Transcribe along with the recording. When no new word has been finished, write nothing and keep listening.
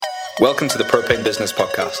Welcome to the Propane Business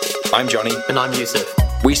Podcast. I'm Johnny. And I'm Yusuf.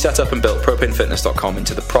 We set up and built propanefitness.com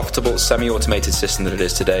into the profitable, semi-automated system that it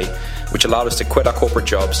is today, which allowed us to quit our corporate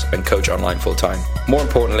jobs and coach online full-time. More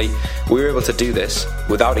importantly, we were able to do this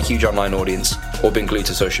without a huge online audience or being glued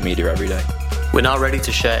to social media every day. We're now ready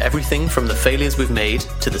to share everything from the failures we've made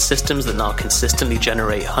to the systems that now consistently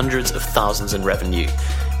generate hundreds of thousands in revenue.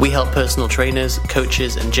 We help personal trainers,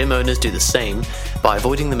 coaches, and gym owners do the same by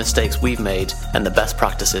avoiding the mistakes we've made and the best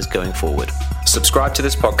practices going forward. Subscribe to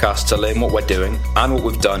this podcast to learn what we're doing and what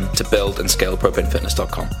we've done to build and scale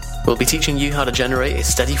propanefitness.com. We'll be teaching you how to generate a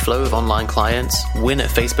steady flow of online clients, win at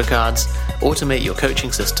Facebook ads, automate your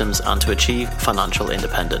coaching systems, and to achieve financial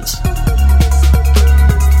independence.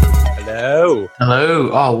 Hello.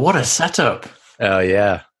 Oh, what a setup. Oh,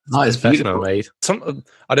 yeah. That is beautiful. Mate.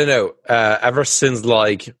 I don't know, ever since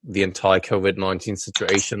like the entire COVID-19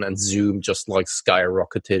 situation and Zoom just like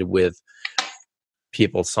skyrocketed with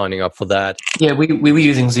people signing up for that. Yeah, we were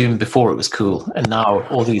using Zoom before it was cool, and now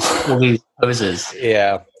all these poses.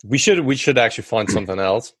 Yeah, we should actually find something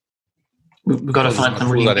else. We've got to find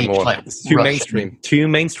some really anymore. Like, it's too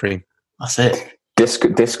mainstream. That's it.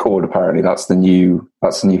 Discord, apparently, that's the new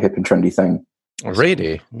hip and trendy thing.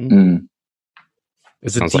 Really? Mm.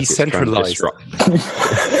 Is it decentralized?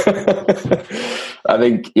 I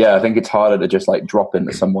think it's harder to just like drop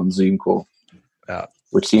into someone's Zoom call,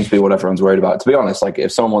 which seems to be what everyone's worried about. To be honest, like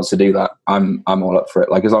if someone wants to do that, I'm all up for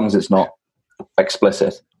it. Like as long as it's not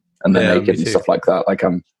explicit and they're naked and stuff like that. Like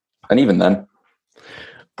and even then,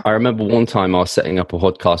 I remember one time I was setting up a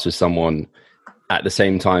podcast with someone. At the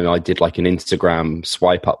same time, I did like an Instagram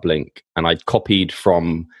swipe up link, and I copied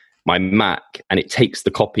from my Mac, and it takes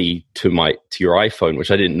the copy to your iPhone,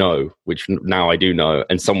 which I didn't know, which now I do know.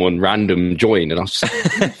 And someone random joined, and I was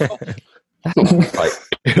just that's not like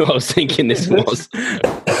who I was thinking this was.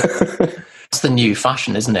 It's the new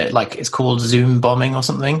fashion, isn't it? Like it's called Zoom bombing or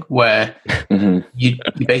something, where you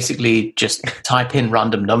basically just type in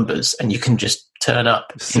random numbers and you can just turn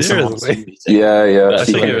up. Seriously? Yeah. I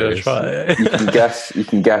think I'm gonna try it. You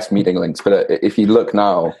can guess meeting links, but if you look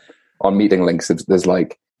now on meeting links, there's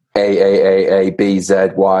like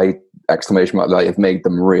AAAABZY exclamation mark. Like, I've made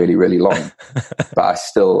them really, really long, but I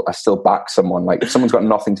still back someone. Like if someone's got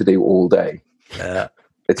nothing to do all day,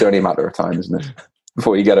 it's only a matter of time, isn't it?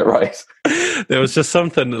 Before you get it right. There was just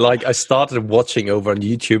something like I started watching over on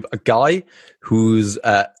YouTube a guy who's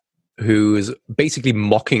basically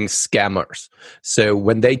mocking scammers. So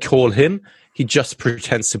when they call him, he just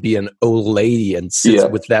pretends to be an old lady and sits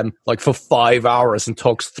with them like for 5 hours and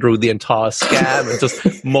talks through the entire scam and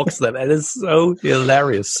just mocks them. And it's so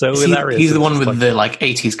hilarious. He's the one with the like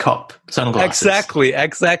 80s cop sunglasses. Exactly.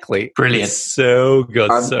 Brilliant. It's so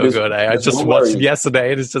good. I just watched it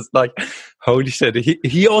yesterday and it's just like, holy shit.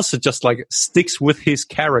 He also just like sticks with his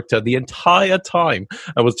character the entire time.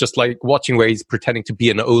 I was just like watching where he's pretending to be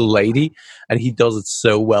an old lady and he does it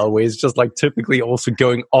so well, where he's just like typically also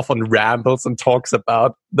going off on rambles and talks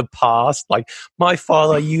about the past. Like, my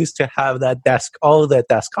father used to have that desk. Oh, that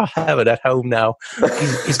desk. I have it at home now.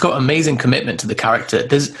 He's got amazing commitment to the character.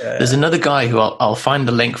 There's another guy who I'll find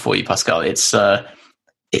the link for you, Pascal. It's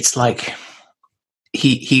like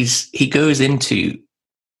he goes into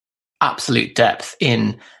absolute depth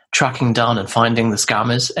in tracking down and finding the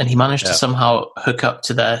scammers, and he managed to somehow hook up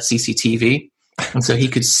to their CCTV, and so he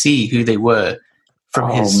could see who they were from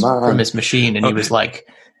his machine, and he was like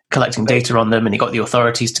collecting data on them, and he got the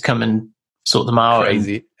authorities to come and sort them out.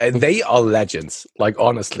 Crazy. And they are legends. Like,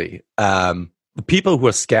 honestly, the people who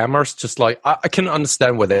are scammers, just like, I can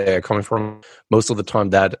understand where they're coming from. Most of the time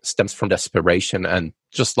that stems from desperation and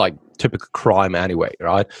just like typical crime anyway,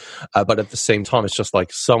 right? But at the same time, it's just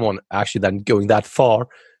like someone actually then going that far,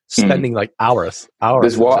 spending like hours.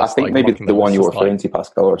 There's what I think like maybe the one you were referring to,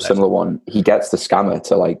 Pascal, or a similar one. He gets the scammer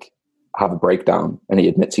to like have a breakdown, and he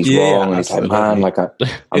admits he's wrong, and he's like, "Man, like I'm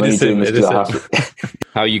only doing this because I have to."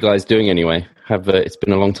 How are you guys doing anyway? It's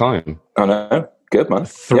been a long time. I know, good man.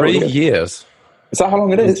 3 years. Is that how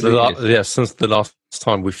long it is? Since the last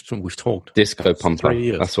time we've talked. Disco Pumper. 3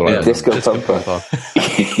 years. That's what I Disco Pumper.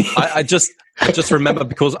 I just remember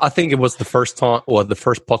because I think it was the first time or the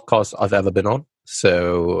first podcast I've ever been on.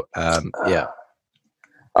 So yeah.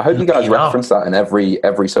 I hope you guys reference that in every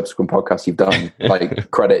subsequent podcast you've done. Like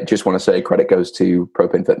credit, just want to say credit goes to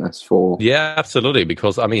Propane Fitness for... Yeah, absolutely.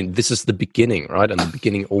 Because, I mean, this is the beginning, right? And the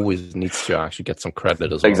beginning always needs to actually get some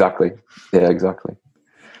credit as well. Exactly. Yeah, exactly.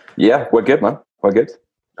 Yeah, we're good, man. We're good.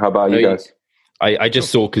 How about you guys? I just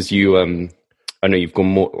saw, because you... I know you've gone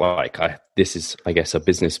more like... this is, I guess, a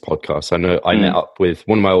business podcast. I know I met up with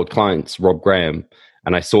one of my old clients, Rob Graham,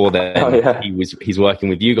 and I saw that he's working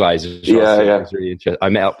with you guys. It was really interesting. I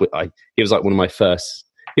met up with he was like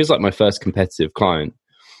my first competitive client,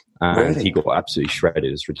 and he got absolutely shredded.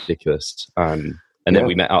 It was ridiculous. And then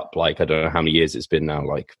we met up, like, I don't know how many years it's been now,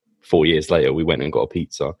 like 4 years later. We went and got a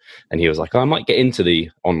pizza, and he was like, I might get into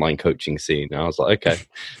the online coaching scene. And I was like, okay.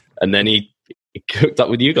 And then he hooked up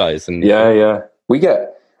with you guys. And we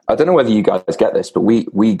get, I don't know whether you guys get this, but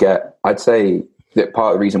we get, I'd say that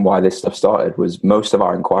part of the reason why this stuff started was most of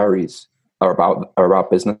our inquiries are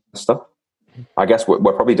about business stuff. I guess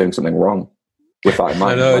we're probably doing something wrong with that in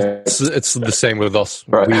mind. I know, it's the same with us.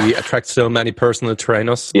 Right. We attract so many personal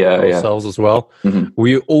trainers ourselves as well. Mm-hmm.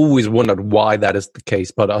 We always wondered why that is the case,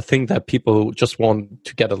 but I think that people just want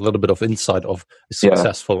to get a little bit of insight of a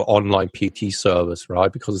successful online PT service,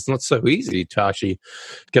 right? Because it's not so easy to actually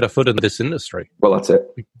get a foot in this industry. Well, that's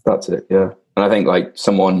it, yeah. And I think, like,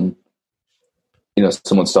 someone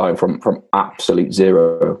starting from absolute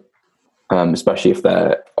zero, especially if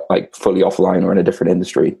they're like fully offline or in a different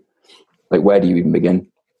industry, like, where do you even begin?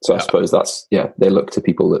 So I suppose that's, they look to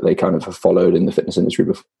people that they kind of have followed in the fitness industry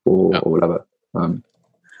before or whatever.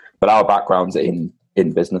 But our background's in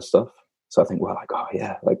business stuff. So I think we're like,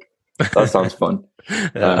 that sounds fun.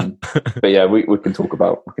 But yeah, we can talk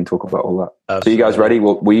about all that. Absolutely. So you guys ready?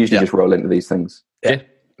 We usually just roll into these things. Yeah.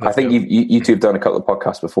 I think you two have done a couple of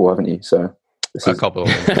podcasts before, haven't you? So a couple.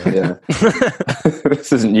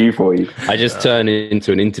 This isn't new for you. I just turn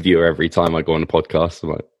into an interviewer every time I go on a podcast.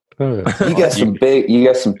 I'm like, you get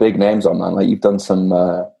some big names on, man. Like, you've done some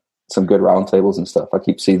good roundtables and stuff. I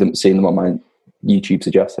keep seeing them on my YouTube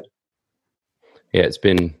suggested. Yeah, it's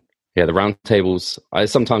been the roundtables.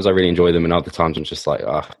 Sometimes I really enjoy them, and other times I'm just like,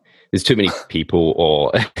 there's too many people,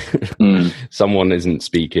 or someone isn't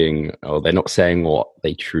speaking, or they're not saying what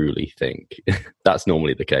they truly think. That's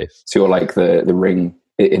normally the case. So you're like the ring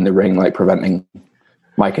in the ring, like preventing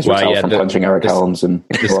Mike is from punching Eric Helms. And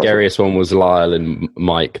the scariest one was Lyle and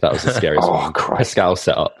Mike. That was the scariest one. Pascal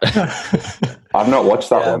set up. I've not watched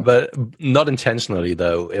that one. But not intentionally,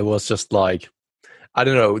 though. It was just like, I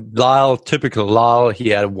don't know, typical Lyle, he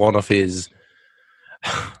had one of his,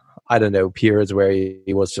 I don't know, periods where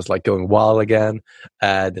he was just like going wild again.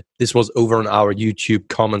 And this was over on our YouTube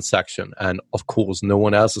comment section. And of course, no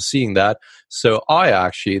one else is seeing that. So I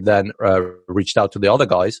actually then reached out to the other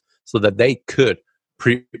guys so that they could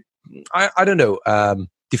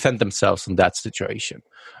defend themselves in that situation,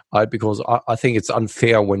 right? Because I think it's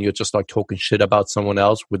unfair when you're just like talking shit about someone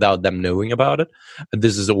else without them knowing about it. And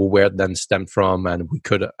this is all where it then stemmed from, and we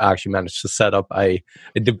could actually manage to set up a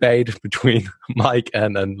debate between Mike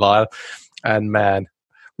and Lyle. And man,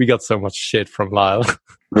 we got so much shit from Lyle.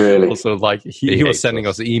 Really? Also, like, he was sending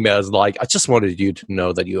us emails like, I just wanted you to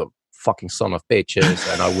know that you're fucking son of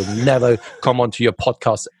bitches, and I will never come onto your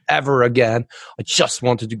podcast ever again. I just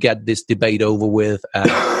wanted to get this debate over with. And,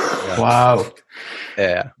 wow.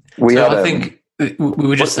 Yeah. I think we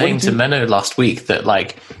were just saying to Menno last week that,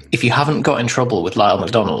 like, if you haven't got in trouble with Lyle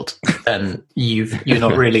McDonald, then you're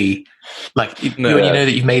not really like you know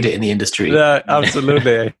that you've made it in the industry. Yeah,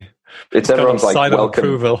 absolutely. It's everyone's like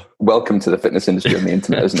welcome to the fitness industry on the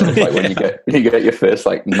internet, isn't it? Like when you get your first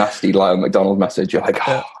like nasty Lyle McDonald message, you're like,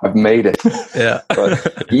 I've made it. Yeah.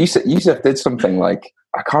 But Yusuf did something like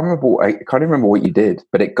I can't remember what you did,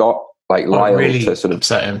 but it got like Lyle really to sort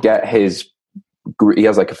of get his group. He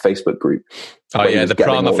has like a Facebook group. Oh yeah, the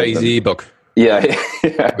Prana Phase ebook. Yeah,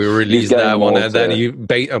 we released that one, and then he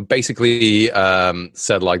basically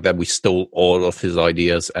said like that we stole all of his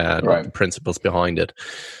ideas and the principles behind it.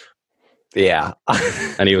 Yeah.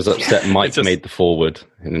 And he was upset Mike made the forward,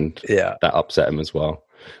 and that upset him as well.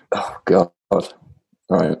 Oh, God.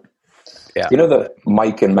 Right. Yeah. You know that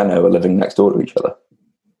Mike and Menno are living next door to each other?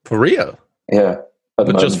 For real? Yeah.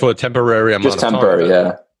 But just for a temporary amount of time. Just temporary,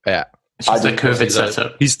 yeah. Yeah. It's just a COVID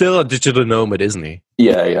setup. He's still a digital nomad, isn't he?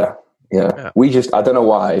 Yeah. I don't know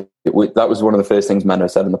why. That was one of the first things Menno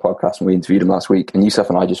said in the podcast when we interviewed him last week. And Yusuf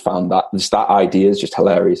and I just found that idea is just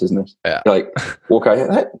hilarious, isn't it? Yeah. You're like, walk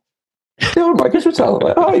out, I guess we'll tell.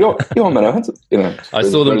 Like, you're on Menno. I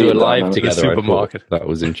saw them do a live together. Supermarket. That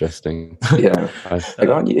was interesting. Yeah. Are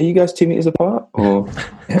you guys 2 meters apart? Or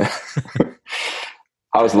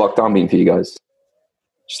how was lockdown been for you guys?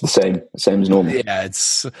 Just the same as normal. Yeah,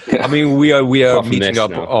 I mean, we are meeting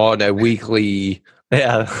up on a weekly.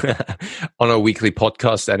 Yeah, on a weekly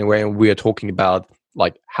podcast anyway, and we are talking about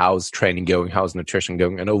like how's training going, how's nutrition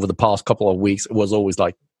going, and over the past couple of weeks, it was always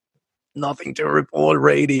like nothing to report,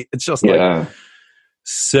 really. It's just like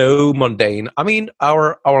so mundane. I mean,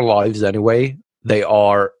 our lives anyway, they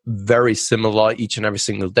are very similar each and every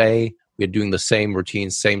single day. We're doing the same routine,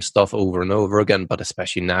 same stuff over and over again. But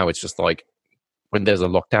especially now, it's just like when there's a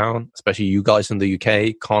lockdown, especially you guys in the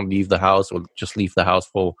UK can't leave the house or just leave the house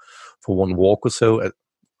for one walk or so.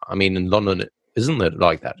 I mean, in London, isn't it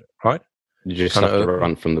like that, right? You just have to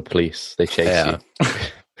run from the police. They chase you.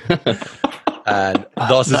 And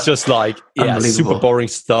thus it's just like, super boring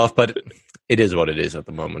stuff, but it is what it is at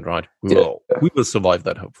the moment, right? We will survive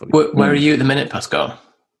that, hopefully. Where are you at the minute, Pascal?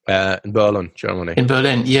 In Berlin, Germany. In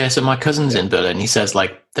Berlin, yeah. So my cousin's in Berlin. He says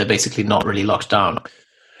like they're basically not really locked down.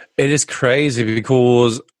 It is crazy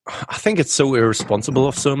because I think it's so irresponsible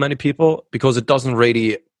of so many people, because it doesn't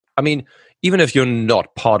really, I mean, even if you're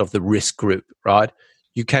not part of the risk group, right,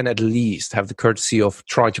 you can at least have the courtesy of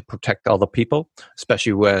trying to protect other people,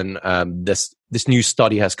 especially when this new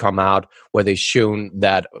study has come out where they've shown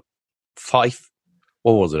that 5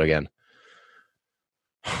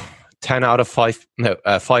 out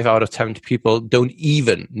of 10 people don't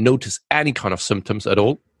even notice any kind of symptoms at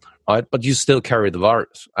all, right? But you still carry the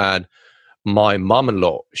virus. And my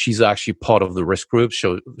mom-in-law, she's actually part of the risk group.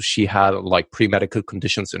 So she had like pre-medical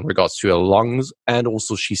conditions in regards to her lungs, and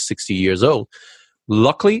also she's 60 years old.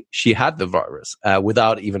 Luckily, she had the virus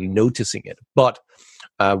without even noticing it. But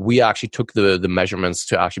we actually took the measurements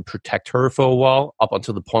to actually protect her for a while, up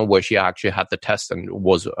until the point where she actually had the test and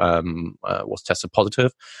was tested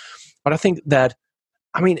positive. But I think that,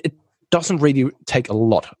 I mean, it doesn't really take a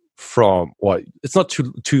lot from, or it's not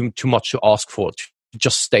too much to ask for to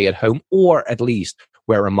just stay at home, or at least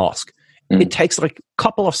wear a mask. It takes like a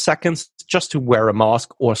couple of seconds just to wear a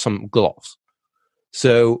mask or some gloves.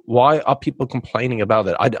 So why are people complaining about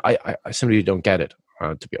it? I simply don't get it,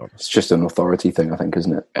 to be honest. It's just an authority thing, I think,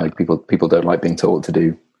 isn't it? Yeah. Like people don't like being told what to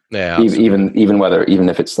do. Yeah, even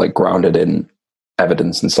if it's like grounded in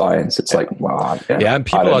evidence and science, it's like, wow. Yeah, and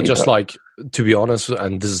people are just like, to be honest,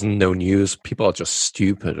 and this is no news, people are just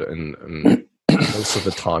stupid, and most of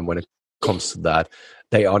the time when it comes to that,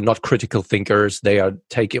 they are not critical thinkers. They are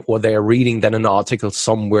reading then an article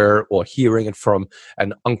somewhere or hearing it from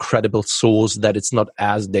an uncredible source that it's not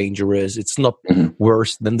as dangerous, it's not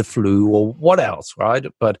worse than the flu or what else, right?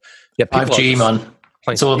 But yeah, 5G, man.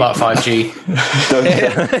 It's all about 5G.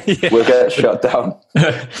 We'll get shut down.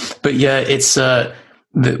 But yeah, it's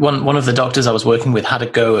one of the doctors I was working with had a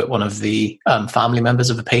go at one of the family members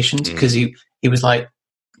of a patient, because he was like,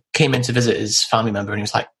 came in to visit his family member, and he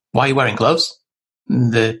was like, "Why are you wearing gloves?"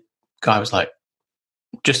 And the guy was like,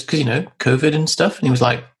 "Just because, COVID and stuff." And he was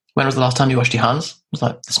like, "When was the last time you washed your hands?" I was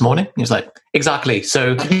like, "This morning." And he was like, "Exactly.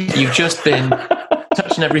 So you've just been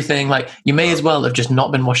touching everything. Like, you may as well have just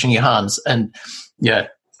not been washing your hands." And yeah,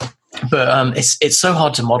 but it's so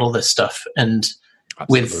hard to model this stuff. And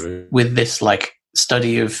with this like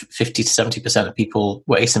study of 50 to 70% of people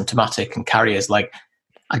were asymptomatic and carriers, like,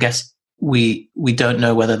 I guess we don't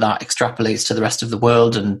know whether that extrapolates to the rest of the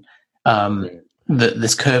world, and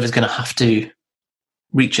this curve is going to have to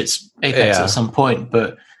reach its apex at some point.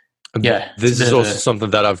 But yeah, this is also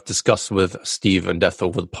something that I've discussed with Steve and Death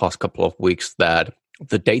over the past couple of weeks, that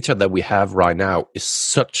the data that we have right now is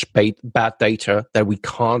such bad data that we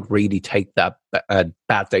can't really take that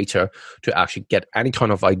bad data to actually get any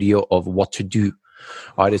kind of idea of what to do.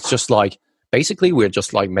 Right? It's just like, basically we're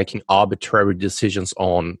just like making arbitrary decisions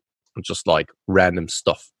on just like random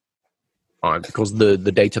stuff. Because the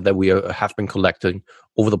data that we have been collecting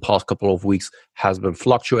over the past couple of weeks has been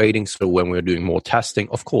fluctuating. So when we're doing more testing,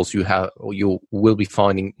 of course, you will be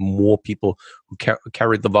finding more people who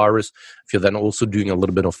carry the virus. If you're then also doing a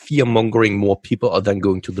little bit of fear mongering, more people are then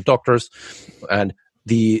going to the doctors. And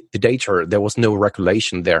the data, there was no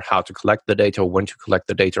regulation there how to collect the data or when to collect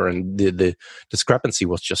the data, and the discrepancy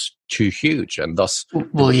was just too huge. And thus,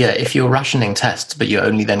 well, yeah, if you're rationing tests but you're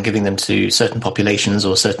only then giving them to certain populations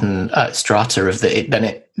or certain strata of the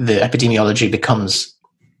epidemiology becomes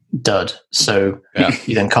dud. So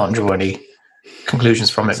you then can't draw any conclusions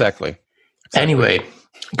from it. Exactly. Anyway,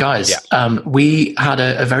 guys, we had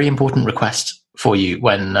a very important request for you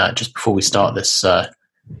when just before we start this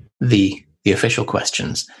the official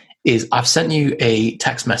questions, is I've sent you a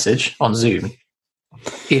text message on Zoom.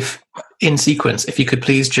 If in sequence, if you could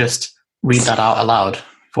please just read that out aloud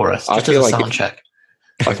for us, just as a sound check.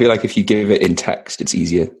 I feel like if you give it in text, it's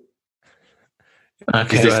easier.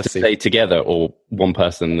 Okay. Is this to say together or one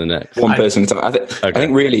person the next? One person. I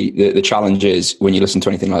think really the challenge is when you listen to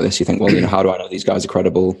anything like this, you think, well, how do I know these guys are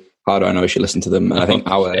credible? How do I know I should listen to them? And I think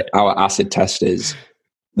our acid test is,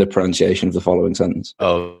 the pronunciation of the following sentence.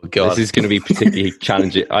 Oh god, this is going to be particularly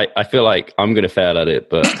challenging. I feel like I'm going to fail at it,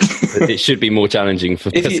 but it should be more challenging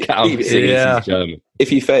for Pascal. German.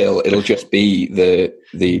 If you fail, it'll just be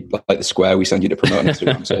the square we send you to promote on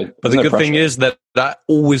Instagram. So but the good thing is that I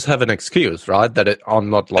always have an excuse, right? That I'm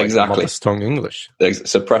not like exactly strong English. There's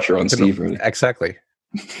some pressure on Steve, really. Exactly.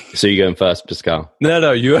 So you're going first, Pascal?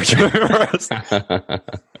 No, you actually first.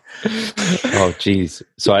 Oh, geez.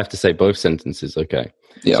 So I have to say both sentences, okay?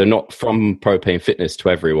 Yeah. So not from Propane Fitness to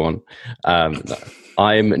everyone.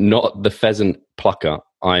 I'm not the pheasant plucker.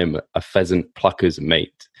 I'm a pheasant plucker's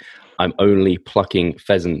mate. I'm only plucking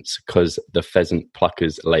pheasants because the pheasant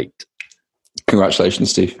plucker's late. Congratulations,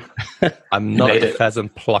 Steve. I'm not a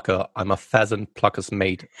pheasant plucker. I'm a pheasant plucker's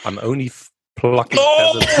mate. I'm only plucking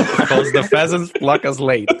pheasants because the pheasant plucker's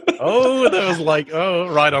late. Oh, that was like,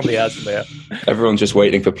 right on the edge there. Everyone's just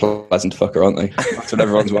waiting for pleasant fucker, aren't they? That's what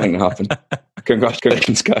everyone's waiting to happen.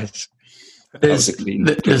 Congratulations, guys. There's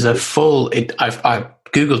a full... I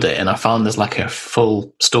Googled it and I found there's like a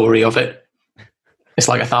full story of it. It's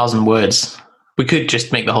like 1,000 words. We could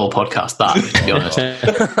just make the whole podcast that, to be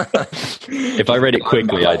honest. If I read it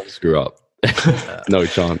quickly, I'd screw up. No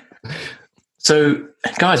chance. So,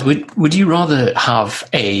 guys, would you rather have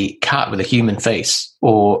a cat with a human face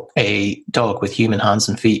or a dog with human hands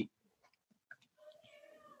and feet?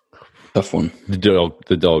 Tough one. The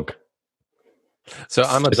dog. So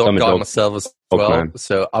I'm a dog guy myself as well. Man.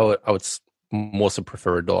 So I would more so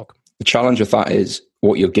prefer a dog. The challenge with that is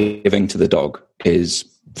what you're giving to the dog is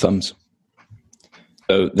thumbs.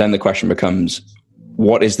 So then the question becomes,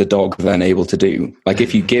 what is the dog then able to do? Like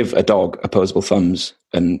if you give a dog opposable thumbs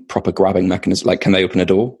and proper grabbing mechanism, like can they open a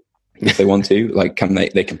door if they want to? Like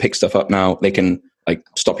they can pick stuff up now. They can like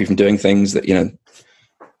stop you from doing things that, you know.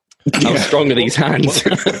 How strong are these hands?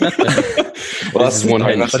 Well, that's one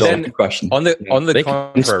question. On the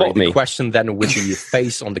contrary, the question then with the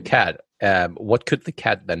face on the cat, what could the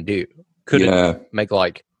cat then do? Could it make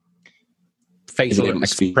like facial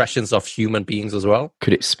expressions of human beings as well?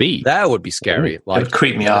 Could it speak? That would be scary. It would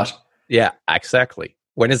creep me out. Yeah, exactly.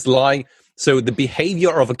 When it's lying, so the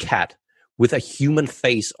behavior of a cat with a human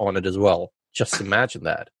face on it as well. Just imagine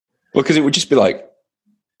that. Well, because it would just be like,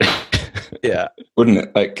 yeah, wouldn't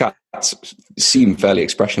it? Like cats seem fairly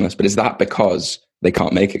expressionless, but is that because they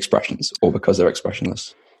can't make expressions or because they're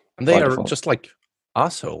expressionless? And they are just like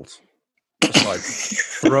assholes, just like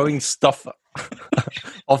throwing stuff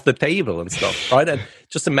off the table and stuff, right? And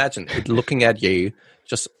just imagine it looking at you,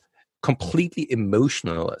 just completely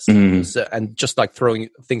emotionless, and just like throwing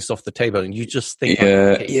things off the table, and you just think,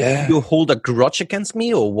 you hold a grudge against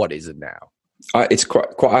me, or what is it now? It's quite.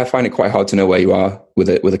 I find it quite hard to know where you are with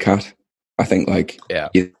a cat. I think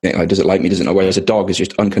you think, like, does it like me? Doesn't know. Whereas a dog is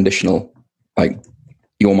just unconditional. Like,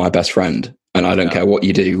 you're my best friend, and I don't care what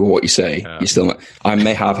you do or what you say. You still. I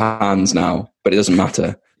may have hands now, but it doesn't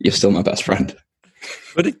matter. You're still my best friend.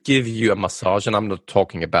 Would it give you a massage? And I'm not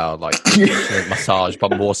talking about like massage,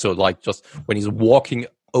 but more so like just when he's walking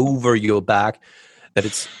over your back, that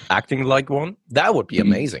it's acting like one. That would be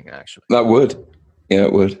amazing, actually. That would. Yeah,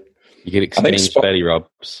 it would. You could exchange belly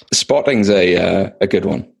rubs. Spotting's a good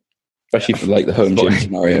one, especially for like the home gym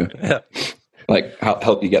scenario. Yeah. Like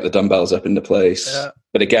help you get the dumbbells up into place. Yeah.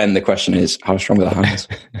 But again, the question is, how strong are the hands?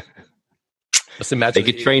 Just imagine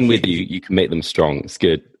they could train with you. You can make them strong. It's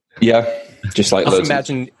good. Yeah, just like. Just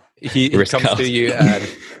imagine he comes to you,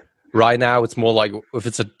 and right now it's more like if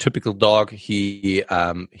it's a typical dog, he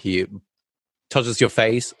touches your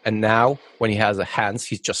face, and now when he has a hands,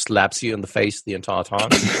 he just slaps you in the face the entire time.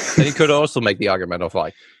 Then you could also make the argument of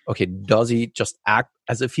like, okay, does he just act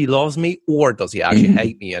as if he loves me, or does he actually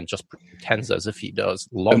hate me and just pretends as if he does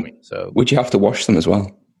love me? So would you have to wash them as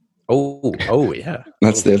well? Oh yeah.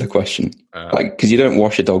 That's the other question. Like, because you don't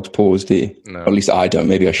wash a dog's paws, do you? No. Or at least I don't.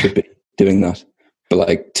 Maybe I should be doing that. But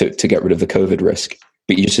like to get rid of the COVID risk.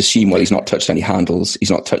 But you just assume, well, he's not touched any handles, he's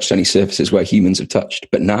not touched any surfaces where humans have touched.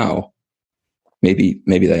 But now, maybe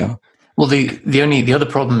they are. Well, the other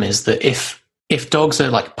problem is that if dogs are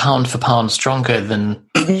like pound for pound stronger than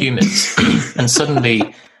humans, and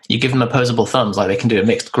suddenly you give them opposable thumbs, like they can do a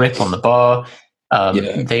mixed grip on the bar,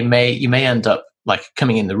 you may end up like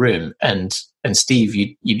coming in the room and Steve,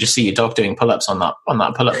 you just see your dog doing pull-ups on that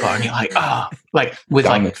pull-up bar, and you're like, like with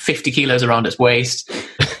like 50 kilos around its waist.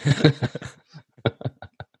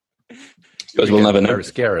 Because we'll never know. Very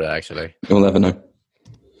scared, actually. We'll never know.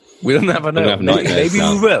 We'll never know. Maybe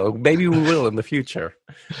we will. Maybe we will in the future.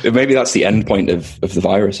 Maybe that's the end point of the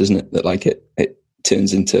virus, isn't it? That like it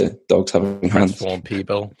turns into dogs having hands. Transform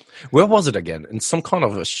people. Where was it again? In some kind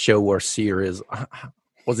of a show or series.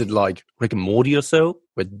 Was it like Rick and Morty or so?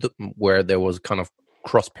 Where there was kind of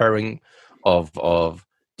cross pairing of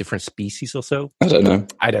different species or so? I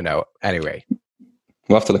don't know. Anyway,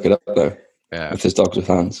 we'll have to look it up though. Yeah. If there's dogs with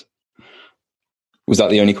hands. Was that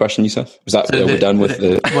the only question, Yusuf? Was that we're done with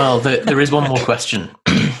the? Well, there is one more question,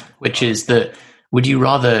 which is that would you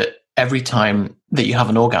rather every time that you have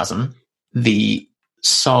an orgasm, the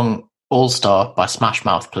song All Star by Smash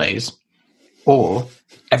Mouth plays, or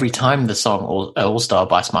every time the song All Star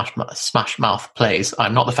by Smash Mouth plays,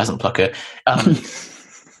 I'm not the pheasant plucker,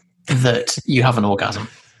 that you have an orgasm?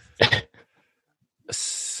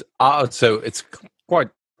 So it's quite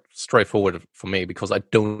straightforward for me because I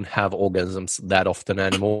don't have orgasms that often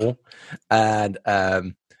anymore. And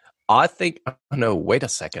I think, no, wait a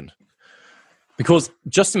second. Because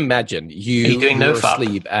just imagine you're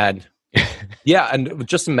asleep and yeah, and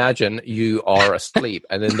just imagine you are asleep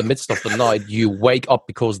and in the midst of the night you wake up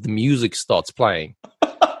because the music starts playing.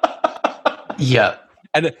 Yeah.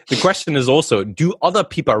 And the question is also, do other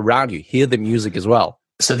people around you hear the music as well?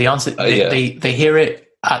 So the answer, they hear it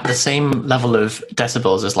at the same level of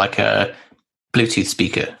decibels as like a Bluetooth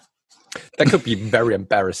speaker. That could be very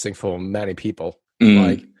embarrassing for many people.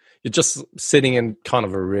 Like you're just sitting in kind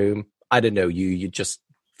of a room. I don't know, you just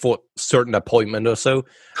for a certain appointment or so,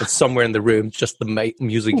 it's somewhere in the room, just the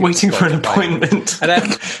music. Waiting for an appointment.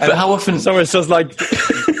 But how often someone's just like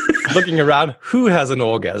looking around, who has an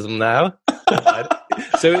orgasm now?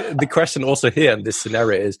 So the question also here in this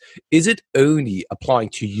scenario is it only applying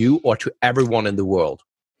to you or to everyone in the world?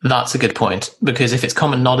 That's a good point, because if it's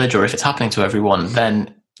common knowledge or if it's happening to everyone,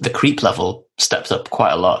 then the creep level steps up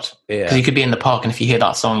quite a lot. Because you could be in the park and if you hear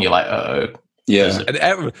that song, you're like, uh-oh. Yeah.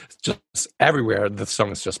 And just everywhere the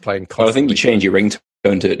song is just playing constantly. Well, I think you change your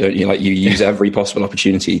ringtone to it, don't you? Like you use every possible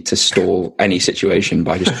opportunity to stall any situation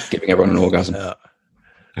by just giving everyone an orgasm.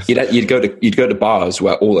 Yeah. You'd go to bars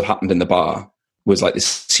where all that happened in the bar was like this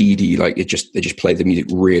CD, like they just played the music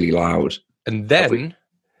really loud. And then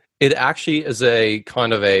it actually is a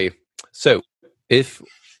kind of so if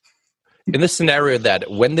in the scenario that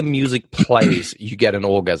when the music plays, you get an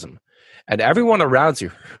orgasm and everyone around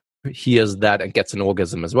you hears that and gets an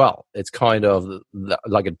orgasm as well. It's kind of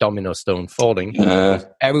like a domino stone falling.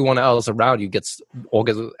 Everyone else around you gets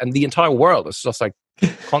orgasm and the entire world is just like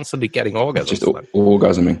constantly getting orgasms. Just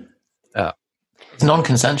orgasming. It's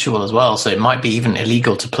non-consensual as well, so it might be even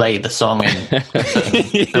illegal to play the song in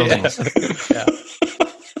buildings.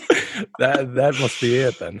 That must be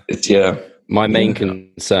it then. My main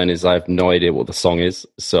concern is I have no idea what the song is,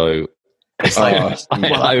 so it's like,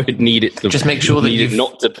 I would need it to just make sure that you've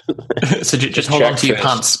not to. So just hold on to your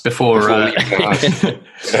pants before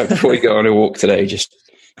before you go on a walk today. Just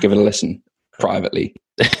give it a listen privately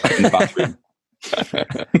in the bathroom.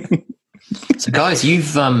 So, guys,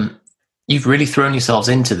 you've really thrown yourselves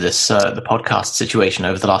into this the podcast situation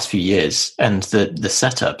over the last few years, and the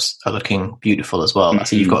setups are looking beautiful as well. I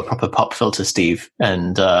see you've got a proper pop filter, Steve,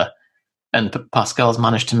 and Pascal's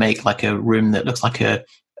managed to make like a room that looks like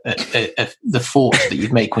the fort that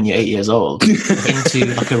you'd make when you're 8 years old into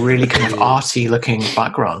like a really kind of arty looking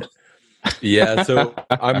background. Yeah, so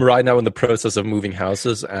I'm right now in the process of moving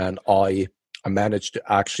houses, and I managed to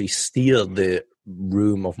actually steal the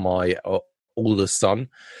room of my oldest son,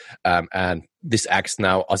 and this acts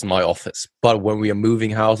now as my office. But when we are moving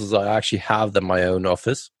houses, I actually have my own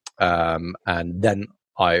office, and then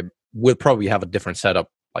I will probably have a different setup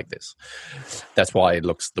like this. That's why it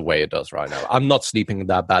looks the way it does right now. I'm not sleeping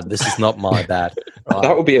that bad. This is not my bad.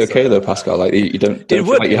 That would be okay though, Pascal. Like you don't it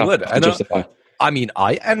would. Like it would. To justify. I mean,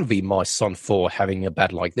 I envy my son for having a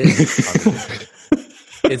bed like this. I mean,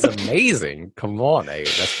 it's amazing. Come on,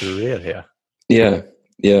 let's be real here. Yeah.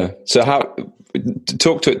 So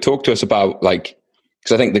talk to us about, like,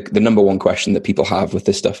 because I think the number one question that people have with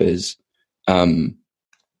this stuff is,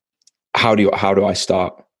 how do I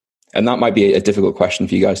start? And that might be a difficult question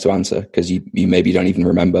for you guys to answer because you maybe don't even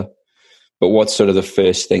remember. But what's sort of the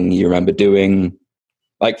first thing you remember doing?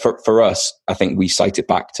 Like for us, I think we cite it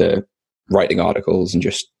back to writing articles and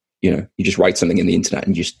just, you just write something in the internet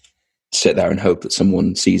and just sit there and hope that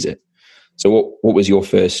someone sees it. So what was your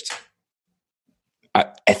first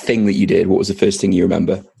a thing that you did? What was the first thing you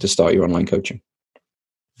remember to start your online coaching?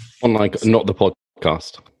 Not the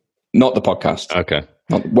podcast. Not the podcast. Okay.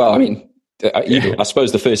 Well, I mean, I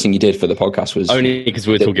suppose the first thing you did for the podcast was only because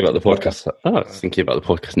we were talking about the podcast. I was thinking about the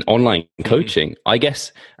podcast and online coaching. I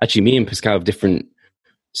guess actually, me and Pascal have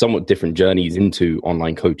somewhat different journeys into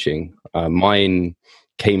online coaching. Mine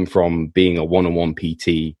came from being a one-on-one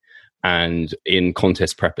PT and in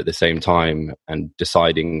contest prep at the same time, and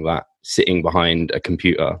deciding that sitting behind a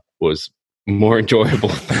computer was more enjoyable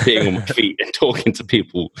than being on my feet and talking to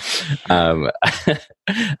people. And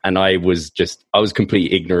I was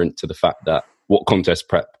completely ignorant to the fact that what contest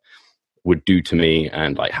prep would do to me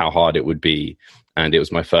and like how hard it would be. And it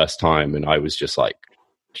was my first time, and I was just like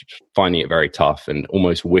finding it very tough and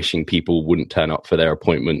almost wishing people wouldn't turn up for their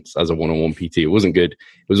appointments as a one-on-one PT. It wasn't good.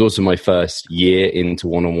 It was also my first year into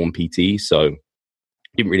one-on-one PT, so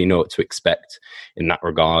didn't really know what to expect in that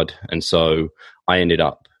regard. And so I ended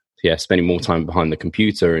up spending more time behind the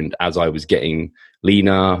computer. And as I was getting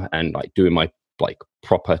leaner and like doing my like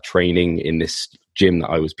proper training in this gym that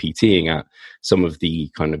I was PTing at, some of the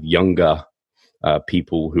kind of younger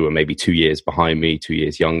people who were maybe 2 years behind me, 2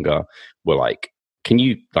 years younger, were like, can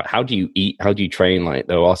you, like, how do you eat? How do you train? Like,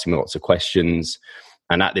 they were asking me lots of questions.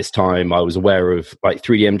 And at this time, I was aware of like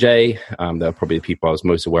 3DMJ. They're probably the people I was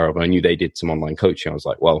most aware of. I knew they did some online coaching. I was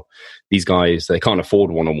like, well, these guys, they can't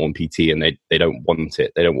afford one-on-one PT, and they don't want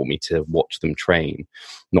it. They don't want me to watch them train.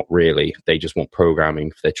 Not really. They just want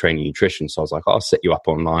programming for their training nutrition. So I was like, I'll set you up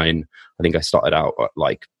online. I think I started out at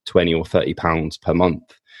like 20 or 30 pounds per month.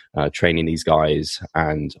 Training these guys,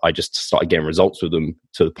 and I just started getting results with them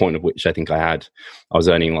to the point of which I think I was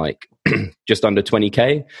earning like just under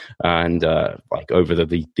 20k and like over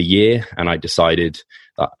the year, and I decided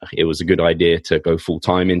that it was a good idea to go full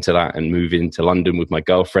time into that and move into London with my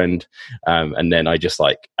girlfriend, and then I just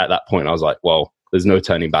like at that point I was like, well, there's no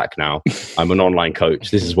turning back now. I'm an online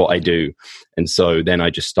coach, this is what I do. And so then I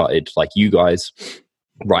just started, like you guys,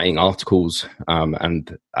 writing articles,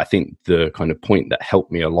 and I think the kind of point that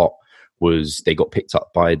helped me a lot was they got picked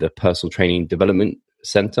up by the Personal Training Development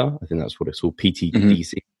Center. I think that's what it's called,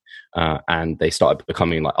 PTDC. And they started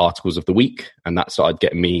becoming like articles of the week, and that started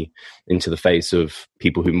getting me into the face of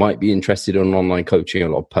people who might be interested in online coaching, a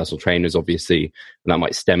lot of personal trainers obviously, and that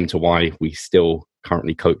might stem to why we still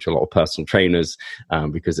currently coach a lot of personal trainers,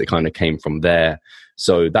 because it kind of came from there.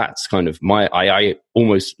 So that's kind of I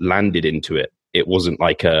almost landed into it. It wasn't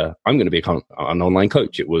like I'm going to become an online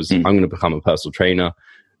coach. It was, I'm going to become a personal trainer.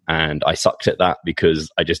 And I sucked at that because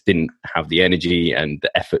I just didn't have the energy and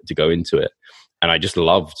the effort to go into it. And I just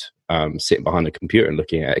loved sitting behind the computer and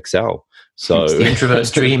looking at Excel. So it's the introvert's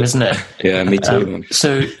dream, isn't it? Yeah, me too.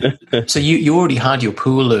 So you already had your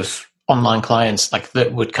pool of online clients like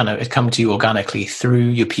that would kind of come to you organically through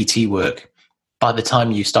your PT work by the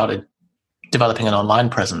time you started developing an online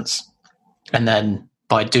presence. And then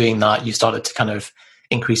by doing that, you started to kind of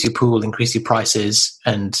increase your pool, increase your prices,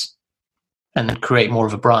 and create more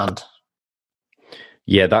of a brand.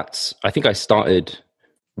 Yeah, I think I started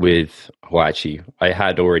with, well, actually, I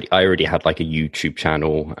already had like a YouTube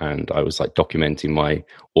channel, and I was like documenting my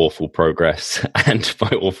awful progress and my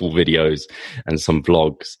awful videos and some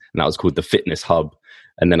vlogs, and that was called The Fitness Hub.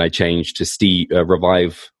 And then I changed to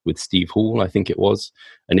Revive with Steve Hall, I think it was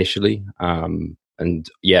initially. And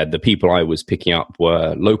yeah, the people I was picking up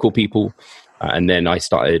were local people. And then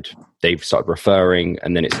they've started referring,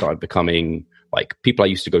 and then it started becoming like people I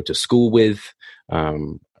used to go to school with.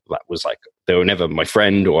 That was like, they were never my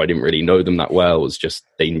friend, or I didn't really know them that well. It was just,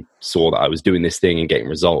 they saw that I was doing this thing and getting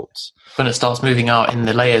results. When it starts moving out in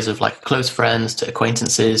the layers of like close friends to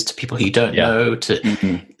acquaintances to people who you don't know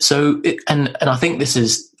to, so, and I think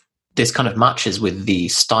this kind of matches with the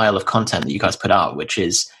style of content that you guys put out, which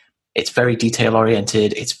is, it's very detail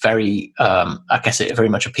oriented. It's very, I guess it very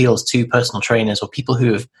much appeals to personal trainers or people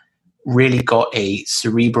who have really got a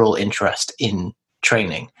cerebral interest in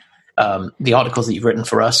training. The articles that you've written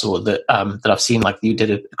for us, or that I've seen, like you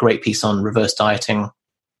did a great piece on reverse dieting.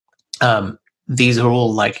 These are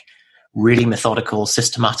all like really methodical,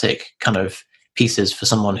 systematic kind of pieces for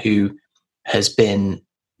someone who has been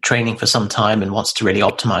training for some time and wants to really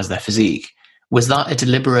optimize their physique. Was that a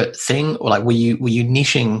deliberate thing, or like were you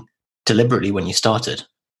niching deliberately when you started?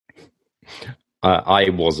 I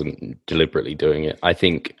wasn't deliberately doing it. I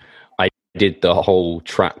think I did the whole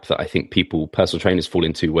trap that I think personal trainers fall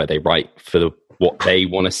into, where they write for what they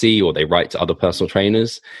want to see, or they write to other personal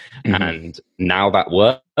trainers. And now that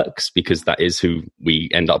works because that is who we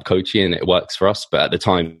end up coaching, and it works for us. But at the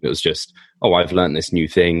time it was just, oh, I've learned this new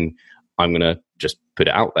thing, I'm going to just put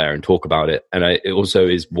it out there and talk about it. And it also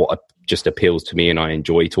is what just appeals to me and I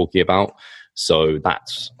enjoy talking about. So I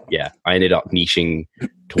ended up niching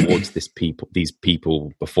towards these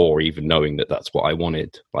people before even knowing that that's what I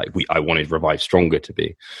wanted. Like I wanted Revive Stronger to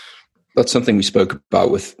be. That's something we spoke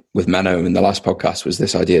about with Menno in the last podcast, was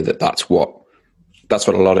this idea that that's what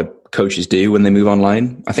a lot of coaches do when they move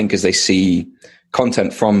online. I think as they see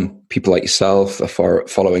content from people like yourself,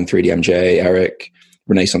 following 3DMJ, Eric,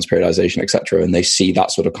 Renaissance Periodization, etc., and they see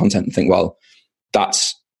that sort of content and think, well,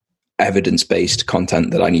 that's evidence-based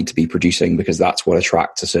content that I need to be producing because that's what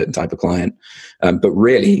attracts a certain type of client. But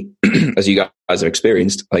really, as you guys have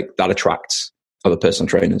experienced, like that attracts other personal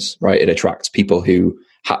trainers, right? It attracts people who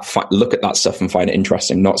look at that stuff and find it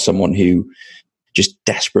interesting, not someone who just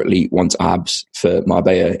desperately wants abs for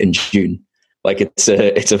Marbella in June. Like it's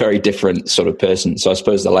a very different sort of person. So I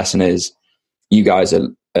suppose the lesson is you guys are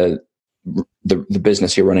the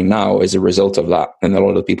business you're running now is a result of that. And a lot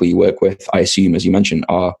of the people you work with, I assume, as you mentioned,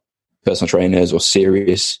 are personal trainers or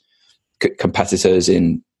serious competitors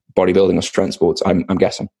in bodybuilding or strength sports. I'm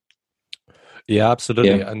guessing. Yeah,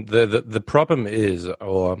 absolutely. Yeah. And the problem is,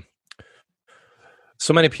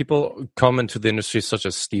 so many people come into the industry, such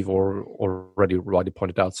as Steve already rightly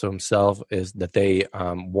pointed out so himself, is that they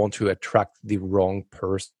want to attract the wrong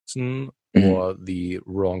person or the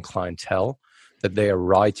wrong clientele, that they are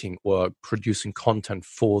writing or producing content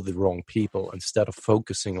for the wrong people instead of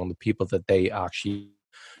focusing on the people that they actually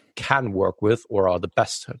can work with or are the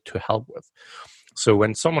best to help with. So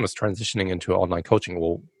when someone is transitioning into online coaching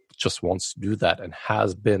or just wants to do that and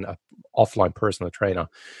has been an offline personal trainer,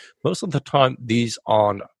 most of the time these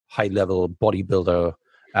aren't high-level bodybuilder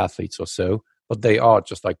athletes or so, but they are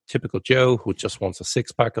just like typical Joe who just wants a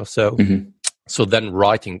six-pack or so. So then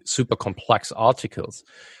writing super complex articles,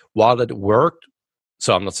 while it worked,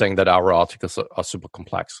 so I'm not saying that our articles are super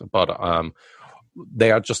complex, but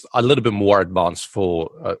they are just a little bit more advanced for,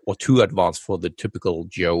 or too advanced for the typical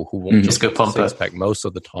Joe who won't just go pump six pack most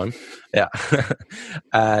of the time. Yeah.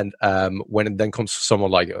 And when it then comes to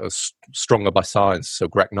someone like Stronger by Science, so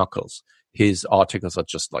Greg Nuckols, his articles are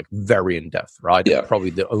just like very in depth, right? Yeah. Probably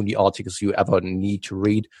the only articles you ever need to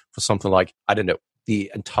read for something like, I don't know,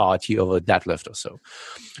 the entirety of a deadlift or so.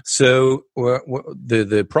 So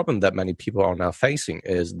the problem that many people are now facing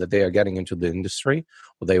is that they are getting into the industry,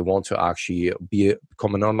 or they want to actually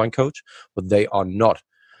become an online coach, but they are not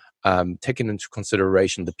taking into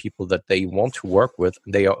consideration the people that they want to work with.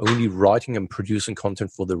 They are only writing and producing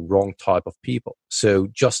content for the wrong type of people. So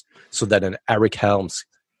just so that an Eric Helms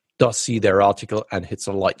does see their article and hits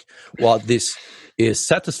a like. While this is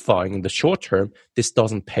satisfying in the short term, this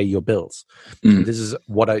doesn't pay your bills. This is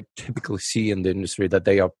what I typically see in the industry, that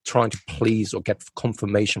they are trying to please or get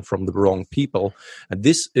confirmation from the wrong people. And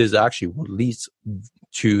this is actually what leads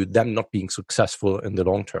to them not being successful in the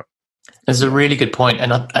long term. That's a really good point.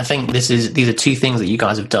 And I think these are two things that you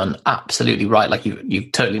guys have done absolutely right. Like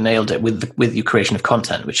you've totally nailed it with your creation of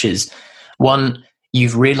content, which is one,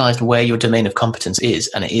 you've realized where your domain of competence is,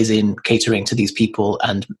 and it is in catering to these people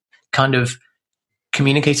and kind of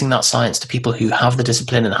communicating that science to people who have the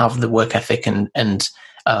discipline and have the work ethic and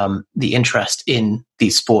the interest in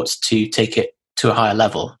these sports to take it to a higher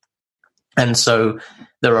level. And so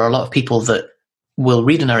there are a lot of people that will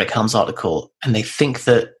read an Eric Helms article and they think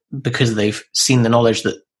that because they've seen the knowledge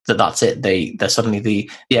that's it, they're suddenly the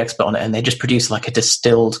expert on it, and they just produce like a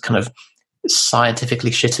distilled kind of scientifically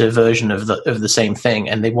shitter version of the same thing,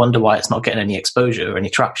 and they wonder why it's not getting any exposure or any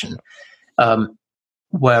traction.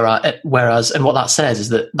 Whereas, and what that says is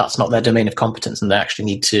that that's not their domain of competence, and they actually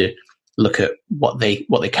need to look at what they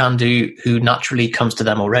can do, who naturally comes to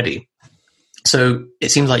them already. So it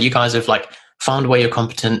seems like you guys have like found where you're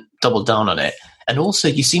competent, doubled down on it, and also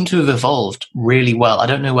you seem to have evolved really well. I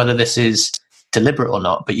don't know whether this is deliberate or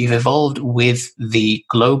not, but you've evolved with the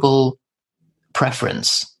global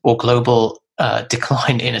preference or global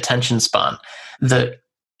decline in attention span. That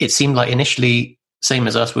it seemed like initially, same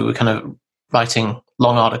as us, we were kind of writing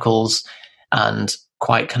long articles and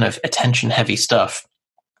quite kind of attention heavy stuff,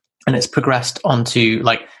 and it's progressed onto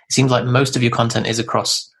like, it seems like most of your content is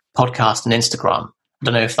across podcast and Instagram. I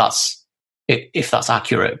don't know if that's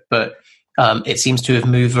accurate, but it seems to have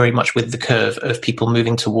moved very much with the curve of people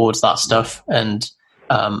moving towards that stuff and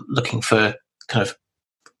looking for kind of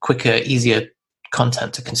quicker, easier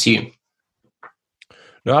content to consume.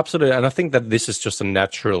 No, absolutely. And I think that this is just a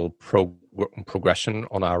natural progression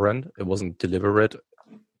on our end. It wasn't deliberate.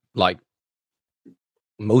 Like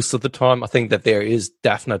most of the time, I think that there is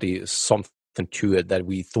definitely something to it that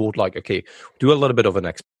we thought like, okay, do a little bit of an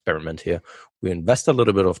experiment here. We invest a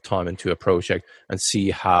little bit of time into a project and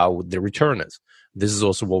see how the return is. This is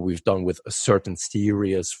also what we've done with a certain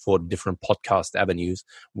series for different podcast avenues.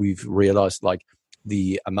 We've realized like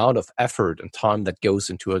the amount of effort and time that goes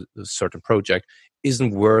into a certain project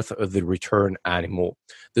isn't worth the return anymore.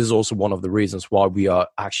 This is also one of the reasons why we are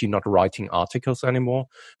actually not writing articles anymore,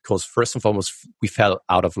 because first and foremost, we fell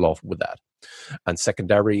out of love with that. And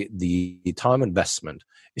secondary, the time investment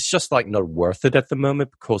is just like not worth it at the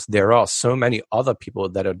moment, because there are so many other people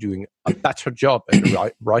that are doing a better job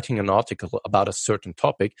at writing an article about a certain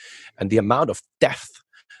topic, and the amount of depth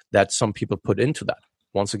that some people put into that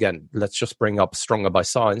once again, let's just bring up Stronger by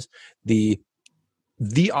Science.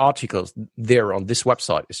 The articles there on this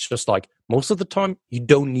website, it's just like most of the time you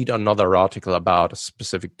don't need another article about a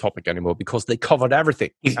specific topic anymore because they covered everything.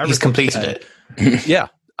 He's completed it. Yeah,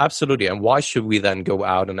 absolutely. And why should we then go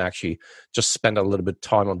out and actually just spend a little bit of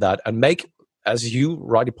time on that and make, as you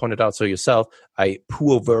rightly pointed out so yourself, a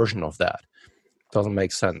poor version of that? Doesn't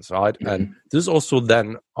make sense, right? And this is also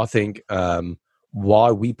then, I think,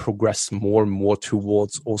 why we progress more and more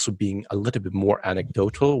towards also being a little bit more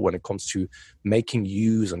anecdotal when it comes to making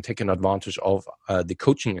use and taking advantage of the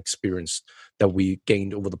coaching experience that we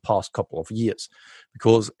gained over the past couple of years.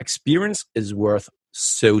 Because experience is worth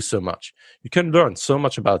so much. You can learn so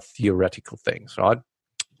much about theoretical things, right?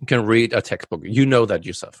 You can read a textbook. You know that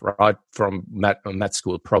yourself, right? From med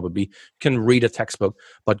school, probably. You can read a textbook,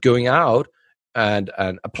 but going out and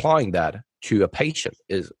applying that to a patient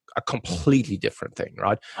is a completely different thing,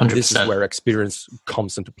 right? 100%. This is where experience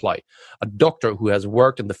comes into play. A doctor who has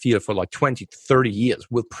worked in the field for like 20 to 30 years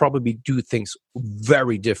will probably do things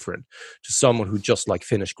very different to someone who just like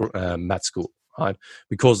finished med school, right?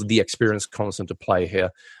 Because the experience comes into play here.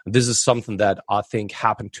 And this is something that I think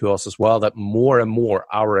happened to us as well, that more and more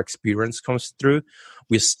our experience comes through.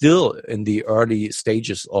 We're still in the early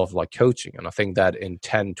stages of like coaching. And I think that in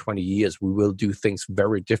 10, 20 years, we will do things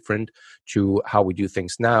very different to how we do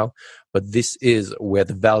things now. But this is where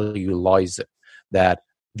the value lies in, that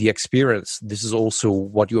the experience, this is also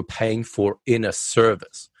what you're paying for in a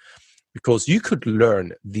service. Because you could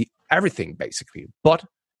learn everything basically, but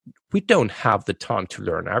we don't have the time to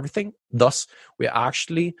learn everything. Thus, we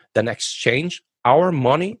actually then exchange our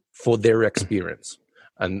money for their experience.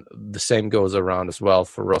 And the same goes around as well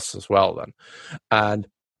for us as well then. And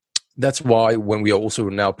that's why when we are also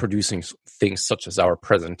now producing things such as our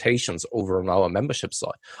presentations over on our membership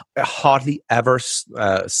site, I hardly ever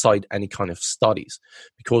cite any kind of studies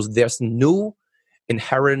because there's no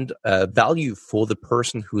inherent value for the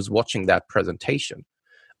person who's watching that presentation.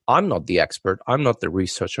 I'm not the expert. I'm not the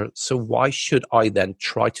researcher. So why should I then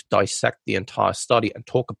try to dissect the entire study and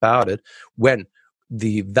talk about it when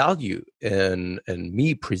the value in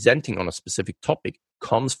me presenting on a specific topic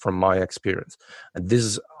comes from my experience? And this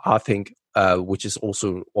is, I think, which is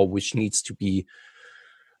also, or which needs to be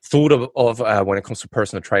thought of when it comes to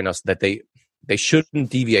personal trainers, that they shouldn't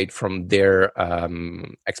deviate from their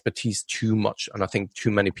expertise too much. And I think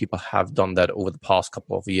too many people have done that over the past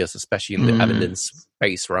couple of years, especially in the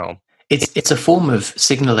evidence-based realm. It's a form of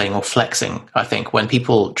signaling or flexing, I think, when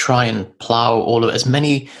people try and plow all of as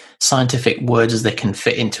many scientific words as they can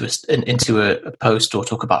fit into a post, or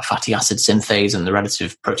talk about fatty acid synthase and the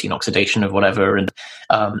relative protein oxidation of whatever, and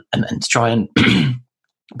try and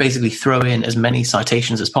basically throw in as many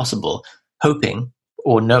citations as possible, hoping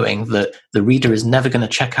or knowing that the reader is never going to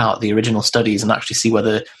check out the original studies and actually see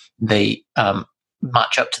whether they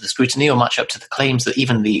match up to the scrutiny or match up to the claims that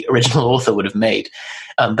even the original author would have made.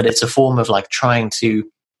 But it's a form of like trying to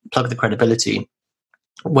plug the credibility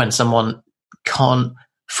when someone can't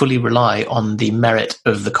fully rely on the merit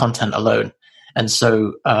of the content alone. And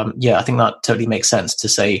so, I think that totally makes sense to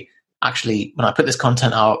say, actually, when I put this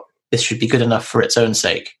content out, this should be good enough for its own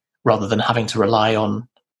sake, rather than having to rely on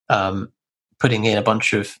putting in a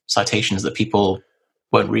bunch of citations that people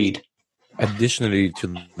won't read. Additionally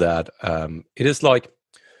to that, it is like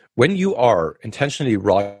when you are intentionally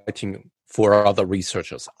writing for other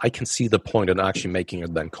researchers, I can see the point in actually making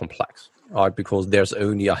it then complex, right? Because there's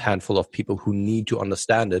only a handful of people who need to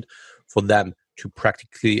understand it for them to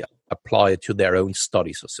practically apply it to their own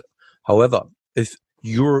studies or so. However, if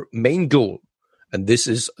your main goal, and this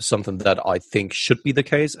is something that I think should be the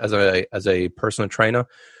case as a personal trainer,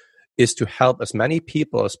 is to help as many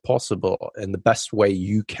people as possible in the best way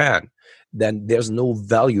you can, then there's no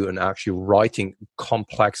value in actually writing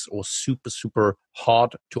complex or super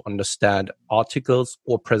hard to understand articles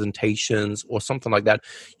or presentations or something like that.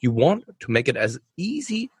 You want to make it as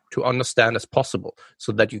easy to understand as possible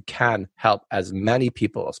so that you can help as many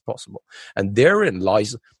people as possible. And therein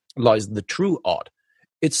lies the true art.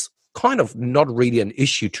 It's kind of not really an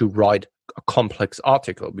issue to write a complex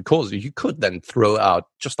article, because you could then throw out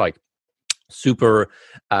just like super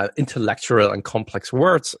intellectual and complex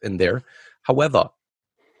words in there. However,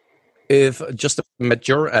 if just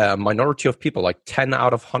a minority of people, like 10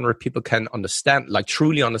 out of 100 people can understand, like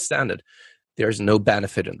truly understand it, there's no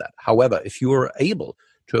benefit in that. However, if you are able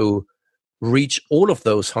to reach all of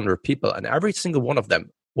those 100 people and every single one of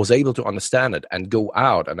them was able to understand it and go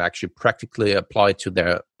out and actually practically apply it to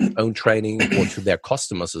their own training or to their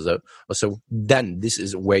customers or so, then this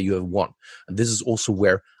is where you have won. And this is also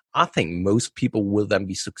where I think most people will then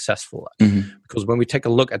be successful at. Mm-hmm. Because when we take a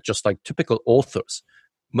look at just like typical authors,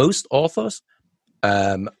 most authors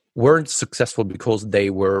weren't successful because they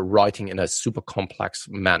were writing in a super complex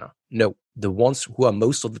manner. No, the ones who are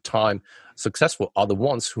most of the time successful are the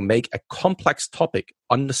ones who make a complex topic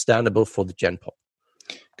understandable for the Gen Pop.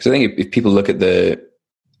 Because I think if people look at the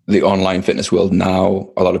online fitness world now,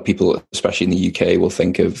 a lot of people, especially in the UK, will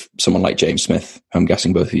think of someone like James Smith, who I'm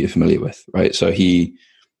guessing both of you are familiar with, right? So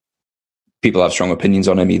people have strong opinions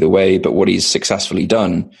on him either way, but what he's successfully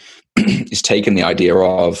done is taken the idea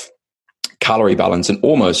of calorie balance and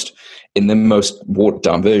almost in the most watered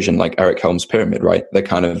down version, like Eric Helms' pyramid, right? The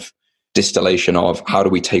kind of distillation of how do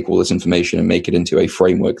we take all this information and make it into a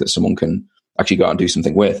framework that someone can actually go out and do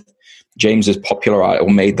something with. James has popularized or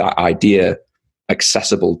made that idea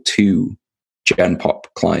accessible to Gen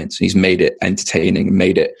Pop clients. He's made it entertaining and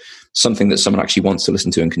made it something that someone actually wants to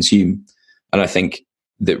listen to and consume. And I think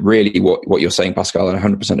that really what you're saying, Pascal, and I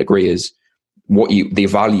 100% agree, is the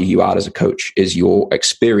value you add as a coach is your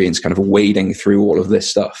experience kind of wading through all of this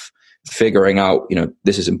stuff, figuring out,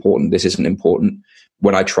 this is important, this isn't important.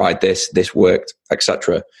 When I tried this worked,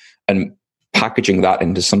 etc. And packaging that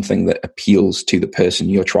into something that appeals to the person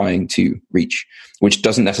you're trying to reach, which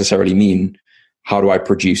doesn't necessarily mean how do I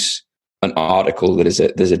produce an article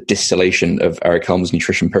that there's a distillation of Eric Helms'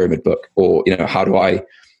 nutrition pyramid book, or how do I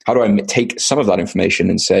take some of that information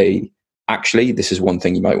and say, actually, this is one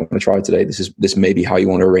thing you might want to try today. This may be how you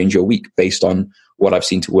want to arrange your week based on what I've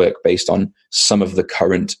seen to work, based on some of the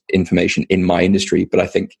current information in my industry. But I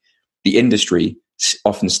think the industry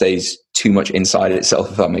often stays too much inside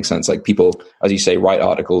itself, if that makes sense. Like people, as you say, write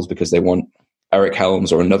articles because they want Eric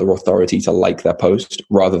Helms or another authority to like their post,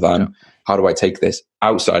 rather than how do I take this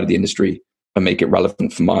outside of the industry and make it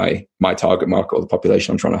relevant for my target market or the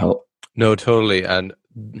population I'm trying to help. No, totally. And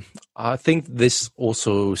I think this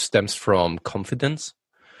also stems from confidence,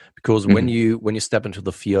 because when you step into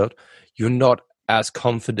the field, you're not as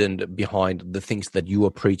confident behind the things that you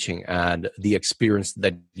are preaching and the experience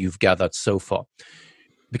that you've gathered so far.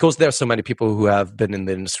 Because there are so many people who have been in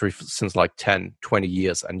the industry since like 10, 20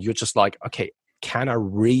 years, and you're just like, okay, can I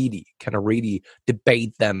really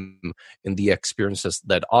debate them in the experiences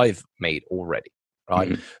that I've made already, right?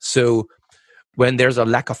 Mm-hmm. So when there's a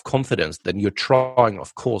lack of confidence, then you're trying,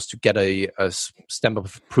 of course, to get a stamp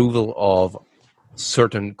of approval of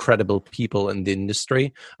certain credible people in the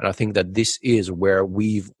industry. And I think that this is where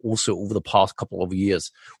we've also, over the past couple of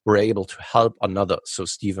years, we're able to help another. So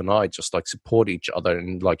Steve and I just like support each other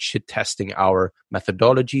in like shit testing our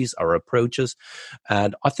methodologies, our approaches.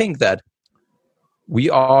 And I think that we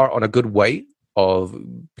are on a good way of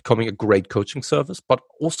becoming a great coaching service, but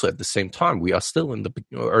also at the same time, we are still in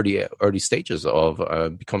the early stages of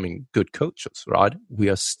becoming good coaches, right? We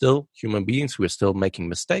are still human beings. We are still making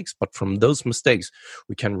mistakes, but from those mistakes,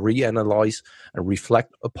 we can reanalyze and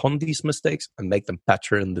reflect upon these mistakes and make them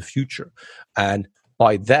better in the future. And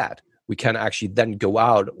by that, we can actually then go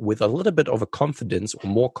out with a little bit of a confidence or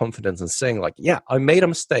more confidence in saying like, yeah, I made a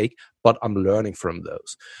mistake, but I'm learning from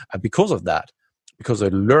those. And because of that, because I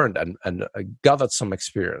learned and I gathered some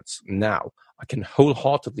experience, now I can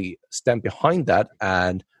wholeheartedly stand behind that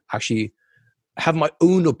and actually have my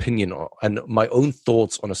own opinion and my own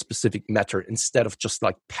thoughts on a specific matter instead of just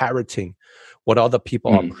like parroting what other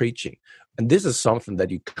people are preaching. And this is something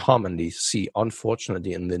that you commonly see,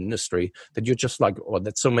 unfortunately, in the industry, that you're just like, or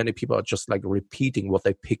that so many people are just like repeating what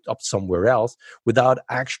they picked up somewhere else without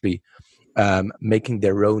actually making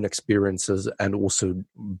their own experiences and also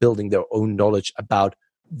building their own knowledge about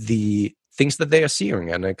the things that they are seeing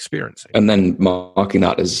and experiencing. And then marking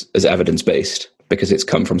that as evidence-based because it's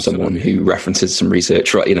come from someone who references some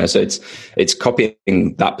research, right? So it's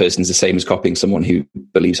copying that person's the same as copying someone who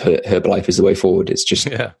believes Herbalife is the way forward. It's just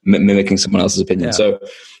mimicking someone else's opinion. Yeah. So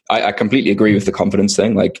I completely agree with the confidence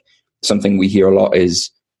thing. Like something we hear a lot is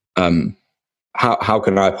how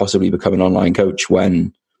can I possibly become an online coach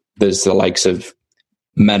when there's the likes of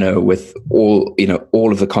Menno with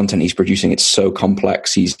all of the content he's producing. It's so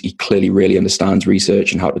complex. He clearly really understands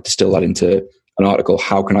research and how to distill that into an article.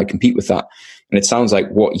 How can I compete with that? And it sounds like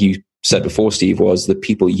what you said before, Steve, was the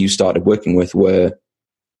people you started working with were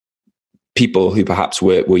people who perhaps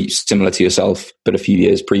were similar to yourself, but a few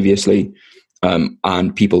years previously,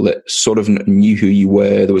 and people that sort of knew who you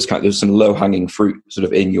were. There was some low hanging fruit sort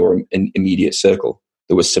of in your immediate circle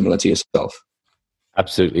that was similar to yourself.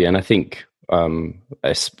 Absolutely. And I think,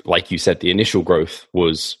 like you said, the initial growth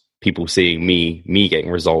was people seeing me getting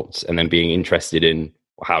results and then being interested in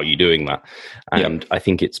how you're doing that. And I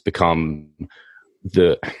think it's become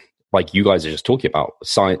like you guys are just talking about,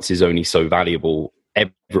 science is only so valuable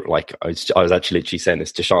like I was actually literally saying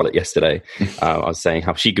this to Charlotte yesterday. I was saying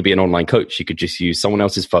how she could be an online coach. She could just use someone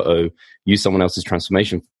else's photo, use someone else's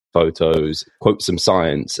transformation photos, quote some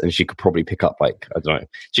science, and she could probably pick up, like, I don't know,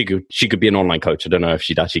 she could be an online coach. I don't know if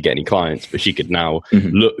she'd actually get any clients, but she could now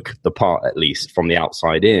look the part, at least from the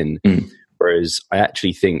outside in. Whereas I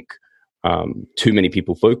actually think too many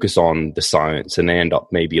people focus on the science and they end up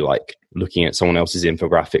maybe like looking at someone else's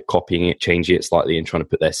infographic, copying it, changing it slightly and trying to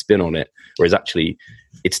put their spin on it. Whereas actually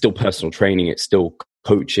it's still personal training, it's still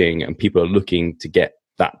coaching, and people are looking to get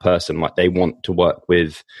that person. Like, they want to work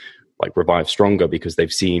with like Revive Stronger because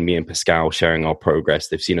they've seen me and Pascal sharing our progress.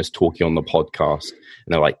 They've seen us talking on the podcast, and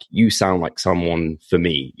they're like, you sound like someone for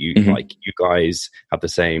me. You like, you guys have the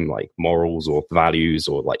same like morals or values,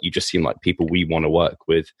 or like, you just seem like people we want to work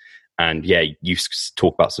with. And yeah, you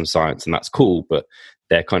talk about some science and that's cool, but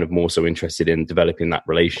they're kind of more so interested in developing that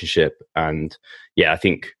relationship. And yeah, I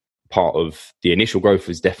think part of the initial growth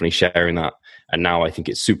was definitely sharing that. And now I think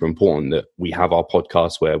it's super important that we have our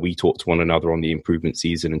podcast where we talk to one another on the improvement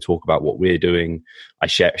season and talk about what we're doing. I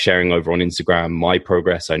sharing over on Instagram my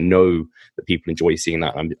progress. I know that people enjoy seeing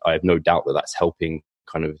that. I have no doubt that that's helping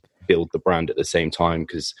kind of build the brand at the same time,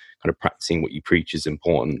 because kind of practicing what you preach is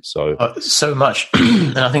important. So so much.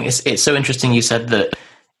 And I think it's so interesting you said that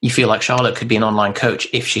you feel like Charlotte could be an online coach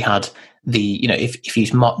if she had the, you know, if you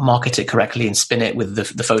market it correctly and spin it with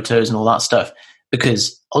the photos and all that stuff,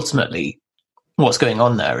 because ultimately what's going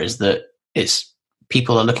on there is that it's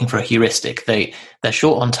people are looking for a heuristic. They're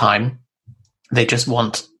short on time. They just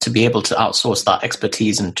want to be able to outsource that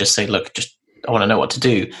expertise and just say, look, I want to know what to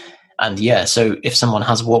do. And yeah, so if someone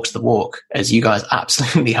has walked the walk, as you guys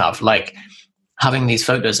absolutely have, like, having these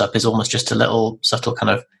photos up is almost just a little subtle kind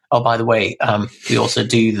of, oh, by the way, we also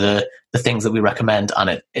do the things that we recommend,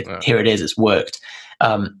 and here it is, it's worked.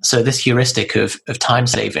 So this heuristic of time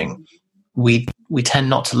saving, we tend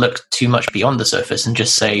not to look too much beyond the surface and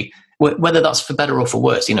just say, whether that's for better or for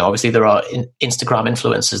worse. You know, obviously there are Instagram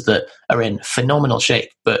influencers that are in phenomenal shape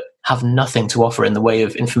but have nothing to offer in the way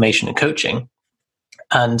of information and coaching.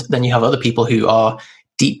 And then you have other people who are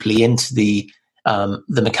deeply into the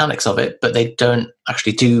mechanics of it, but they don't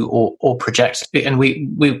actually do or project. And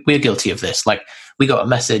we're guilty of this. Like, we got a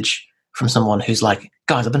message from someone who's like,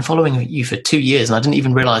 guys, I've been following you for 2 years and I didn't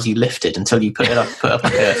even realize you lifted until you put up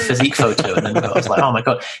like a physique photo. And then I was like, oh my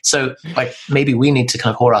God. So like, maybe we need to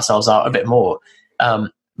kind of whore ourselves out a bit more.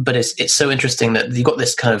 But it's so interesting that you've got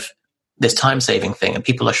this kind of this time saving thing, and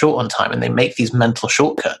people are short on time and they make these mental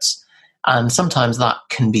shortcuts. And sometimes that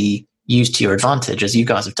can be used to your advantage, as you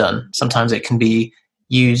guys have done. Sometimes it can be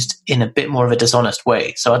used in a bit more of a dishonest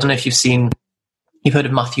way. So I don't know if you've heard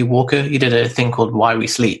of Matthew Walker. He did a thing called Why We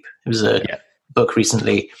Sleep. It was a book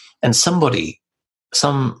recently. And some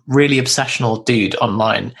really obsessional dude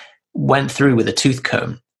online went through with a tooth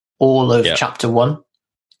comb all of chapter 1.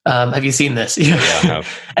 Have you seen this? Yeah, I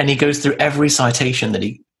have. And he goes through every citation that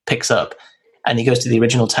he picks up, and he goes to the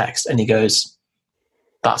original text and he goes,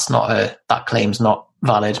 that claim's not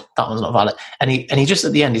valid. That one's not valid. And he just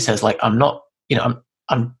at the end, he says, like, I'm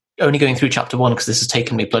only going through chapter 1 because this has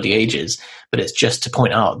taken me bloody ages, but it's just to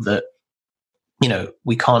point out that, you know,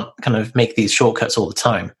 we can't kind of make these shortcuts all the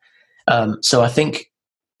time. So I think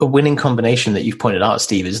a winning combination that you've pointed out,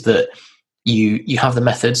 Steve, is that you have the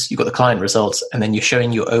methods, you've got the client results, and then you're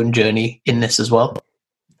showing your own journey in this as well.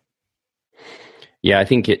 Yeah, I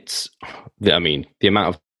think the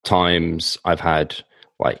amount of times I've had,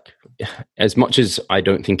 like, as much as I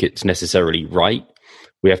don't think it's necessarily right,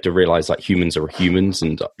 we have to realize that humans are humans.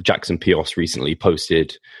 And Jackson Pios recently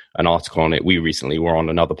posted an article on it. We recently were on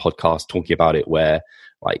another podcast talking about it, where,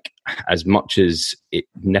 like, as much as it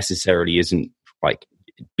necessarily isn't, like,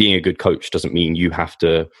 being a good coach doesn't mean you have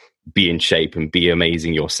to be in shape and be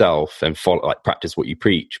amazing yourself and follow, like, practice what you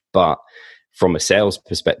preach. But from a sales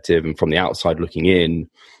perspective and from the outside looking in,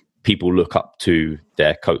 people look up to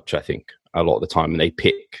their coach, I think, a lot of the time, and they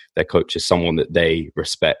pick their coach as someone that they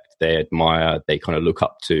respect, they admire, they kind of look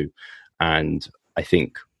up to. And I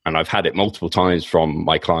think, and I've had it multiple times from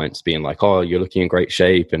my clients being like, oh, you're looking in great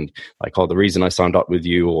shape, and like, oh, the reason I signed up with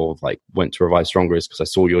you or like went to Revive Stronger is because I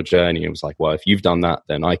saw your journey. It was like, well, if you've done that,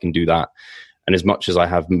 then I can do that. And as much as I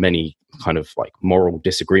have many kind of like moral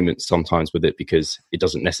disagreements sometimes with it, because it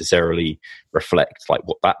doesn't necessarily reflect like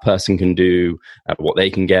what that person can do, what they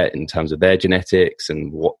can get in terms of their genetics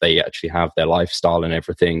and what they actually have, their lifestyle and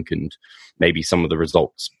everything. And maybe some of the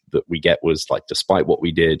results that we get was like, despite what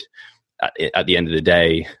we did, at the end of the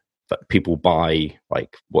day, that people buy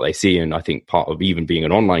like what they see. And I think part of even being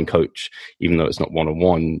an online coach, even though it's not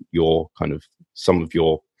one-on-one, your kind of some of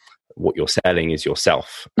your what you're selling is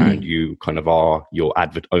yourself, and you kind of are your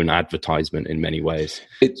own advertisement in many ways.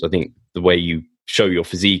 So I think the way you show your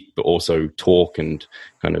physique, but also talk and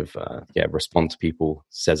kind of respond to people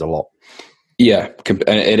says a lot. Yeah,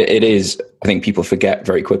 it is. I think people forget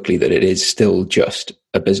very quickly that it is still just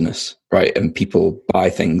a business, right? And people buy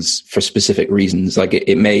things for specific reasons. Like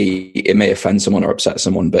it may offend someone or upset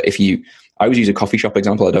someone, but I always use a coffee shop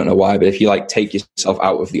example. I don't know why, but if you like take yourself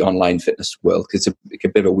out of the online fitness world, because it's a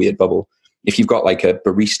bit of a weird bubble. If you've got like a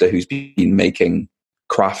barista who's been making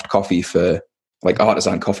craft coffee for like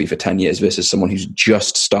artisan coffee for 10 years versus someone who's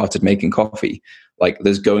just started making coffee, like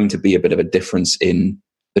there's going to be a bit of a difference in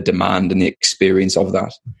the demand and the experience of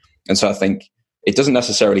that. And so I think it doesn't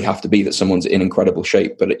necessarily have to be that someone's in incredible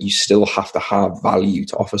shape, but you still have to have value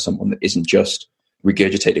to offer someone that isn't just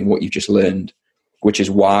regurgitating what you've just learned, which is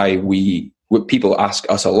why people ask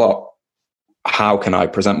us a lot, how can I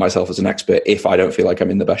present myself as an expert if I don't feel like I'm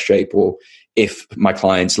in the best shape, or if my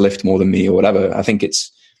clients lift more than me or whatever. I think it's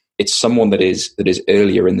someone that is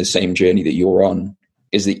earlier in the same journey that you're on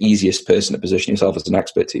is the easiest person to position yourself as an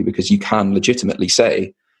expert to, because you can legitimately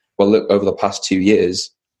say, well, look, over the past 2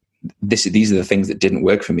 years, these are the things that didn't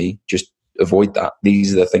work for me. Just avoid that.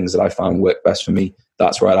 These are the things that I found work best for me.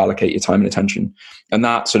 That's where I'd allocate your time and attention. And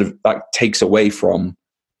that takes away from,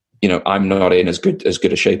 I'm not in as good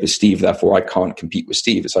a shape as Steve, therefore I can't compete with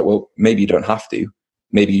Steve. It's like, well, maybe you don't have to.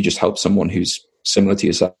 Maybe you just help someone who's similar to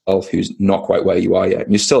yourself, who's not quite where you are yet.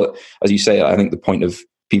 And you're still, as you say, I think the point of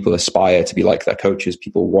people aspire to be like their coaches.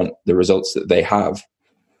 People want the results that they have.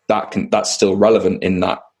 That's still relevant in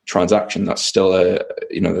that transaction. That's still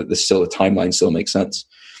there's still a timeline still makes sense.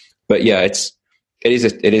 But yeah, it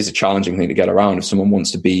is a challenging thing to get around. If someone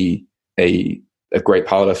wants to be a great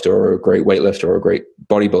powerlifter or a great weightlifter or a great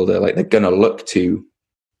bodybuilder, like they're going to look to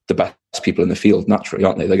the best people in the field naturally,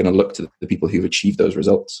 aren't they? They're going to look to the people who've achieved those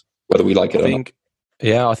results, whether we like it or not.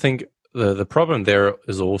 Yeah, I think the problem there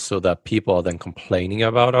is also that people are then complaining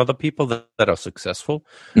about other people that are successful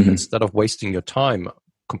instead of wasting your time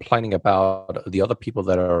complaining about the other people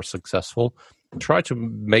that are successful. Try to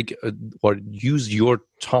make or use your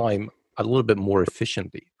time a little bit more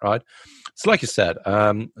efficiently, right? It's like you said,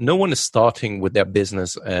 no one is starting with their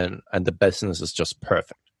business and the business is just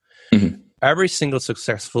perfect. Every single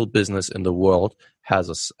successful business in the world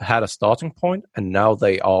has had a starting point, and now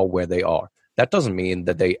they are where they are. That doesn't mean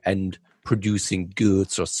that they end producing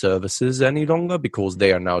goods or services any longer because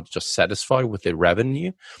they are now just satisfied with their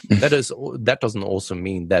revenue. That doesn't also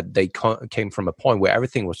mean that they came from a point where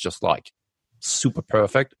everything was just like super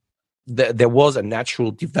perfect. There was a natural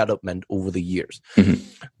development over the years.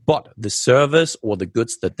 But the service or the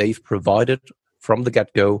goods that they've provided from the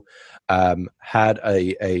get-go had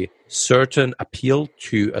a certain appeal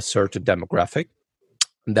to a certain demographic.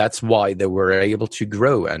 That's why they were able to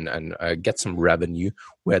grow and get some revenue,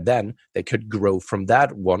 where then they could grow from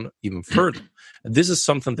that one even further. This is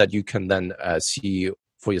something that you can then see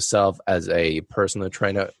for yourself as a personal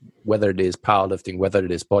trainer, whether it is powerlifting, whether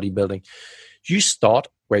it is bodybuilding. You start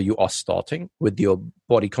where you are starting with your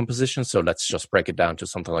body composition. So let's just break it down to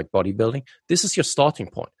something like bodybuilding. This is your starting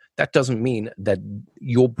point. That doesn't mean that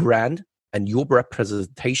your brand and your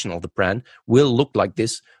representation of the brand will look like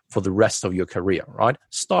this for the rest of your career, right?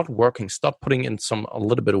 Start working, start putting in a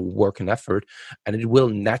little bit of work and effort, and it will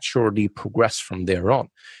naturally progress from there on.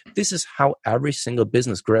 This is how every single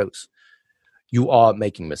business grows. You are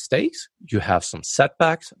making mistakes, you have some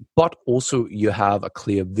setbacks, but also you have a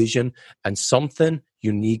clear vision and something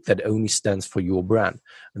unique that only stands for your brand.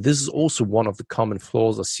 And this is also one of the common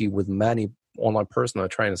flaws I see with many online personal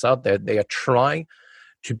trainers out there. They are trying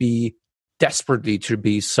desperately to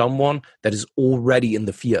be someone that is already in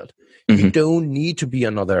the field. You don't need to be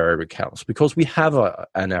another Eric Helms because we have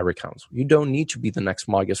an Eric Helms. You don't need to be the next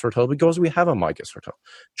Mike Israetel because we have a Mike Israetel.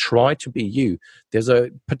 Try to be you. There's a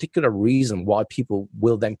particular reason why people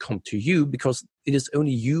will then come to you, because it is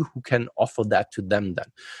only you who can offer that to them then.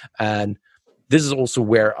 And this is also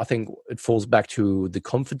where I think it falls back to the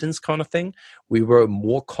confidence kind of thing. We were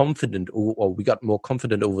more confident, or we got more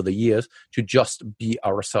confident over the years to just be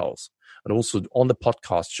ourselves. And also on the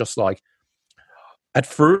podcast, just like at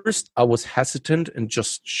first, I was hesitant in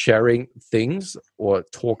just sharing things or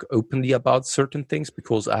talk openly about certain things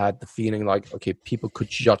because I had the feeling like, okay, people could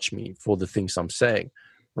judge me for the things I'm saying.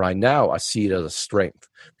 Right now, I see it as a strength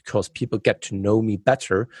because people get to know me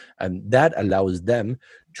better, and that allows them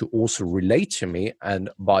to also relate to me. And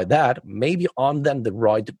by that, maybe I'm then the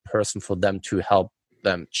right person for them to help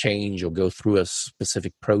them change or go through a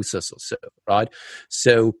specific process or so, right?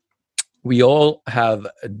 So we all have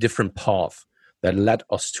a different path that led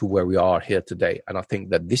us to where we are here today. And I think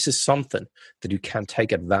that this is something that you can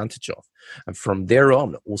take advantage of. And from there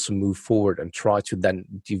on, also move forward and try to then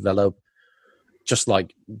develop just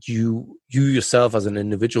like you yourself as an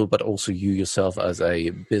individual, but also you yourself as a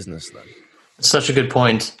business then. Such a good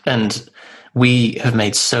point. And we have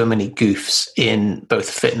made so many goofs in both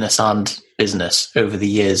fitness and business over the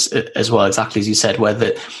years as well, exactly as you said, where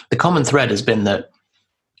the common thread has been that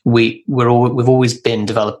we've always been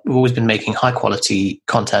making high quality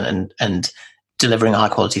content and delivering a high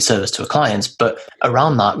quality service to our clients. But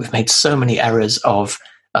around that, we've made so many errors of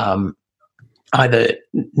either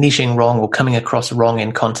niching wrong or coming across wrong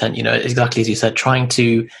in content, exactly as you said, trying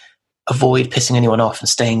to avoid pissing anyone off and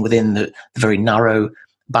staying within the very narrow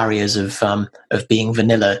barriers of being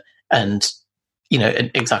vanilla. And,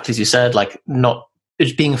 exactly as you said, like not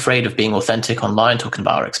just being afraid of being authentic online, talking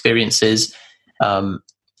about our experiences,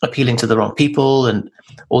 appealing to the wrong people and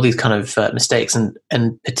all these kind of mistakes.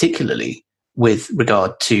 And particularly with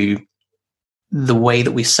regard to the way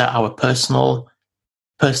that we set our personal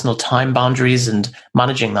time boundaries and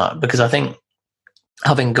managing that, because I think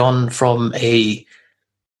having gone from a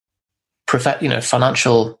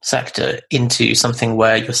financial sector into something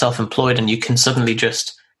where you're self-employed and you can suddenly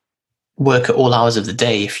just work at all hours of the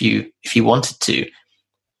day if you wanted to,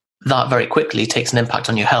 that very quickly takes an impact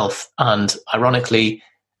on your health. And ironically,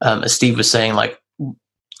 as Steve was saying, like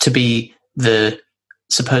to be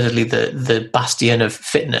supposedly the bastion of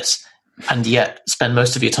fitness and yet spend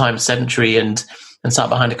most of your time sedentary and sat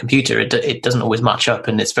behind a computer, it doesn't always match up.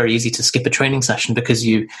 And it's very easy to skip a training session because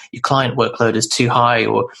your client workload is too high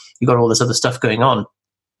or you got all this other stuff going on.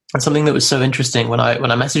 And something that was so interesting when I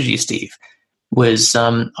messaged you, Steve, was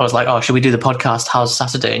I was like, oh, should we do the podcast? How's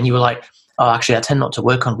Saturday? And you were like, oh, actually, I tend not to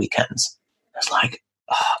work on weekends. I was like,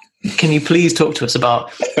 oh, can you please talk to us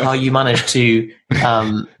about how you manage to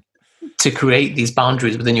create these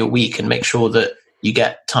boundaries within your week and make sure that you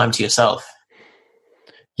get time to yourself?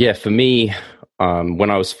 Yeah, for me, when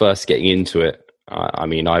I was first getting into it,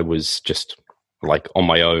 I was just like on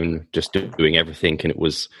my own, just doing everything. And it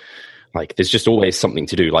was like, there's just always something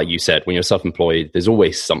to do. Like you said, when you're self-employed, there's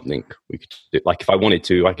always something we could do. Like if I wanted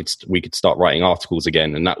to, we could start writing articles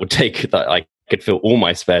again, and that would take that. I could fill all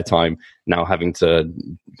my spare time now having to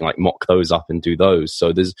like mock those up and do those.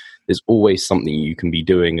 So there's always something you can be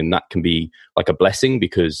doing, and that can be like a blessing,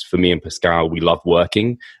 because for me and Pascal, we love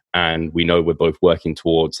working. And we know we're both working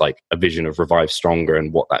towards like a vision of Revive Stronger,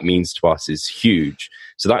 and what that means to us is huge.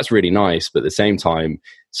 So that's really nice. But at the same time,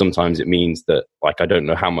 sometimes it means that like, I don't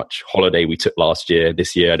know how much holiday we took last year.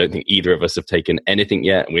 This year, I don't think either of us have taken anything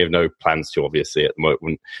yet. And we have no plans to, obviously, at the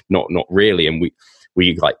moment, not really. And we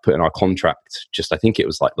like put in our contract, just I think it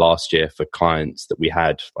was like last year, for clients that we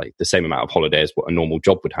had like the same amount of holiday as what a normal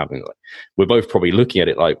job would have. And like, we're both probably looking at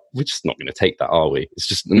it like, we're just not going to take that, are we? It's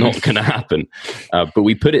just not going to happen. But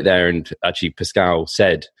we put it there, and actually Pascal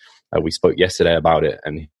said, we spoke yesterday about it,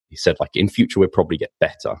 and he said like, in future we'll probably get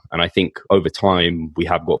better. And I think over time we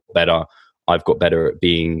have got better. I've got better at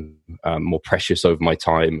being more precious over my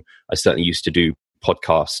time. I certainly used to do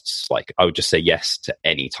podcasts, like I would just say yes to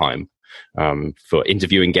any time. For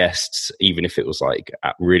interviewing guests, even if it was like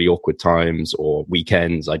at really awkward times or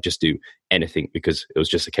weekends, I'd just do anything, because it was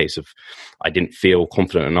just a case of I didn't feel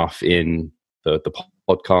confident enough in the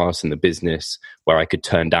podcast and the business where I could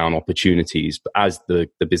turn down opportunities. But as the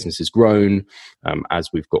business has grown, as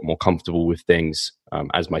we've got more comfortable with things,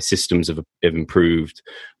 as my systems have improved,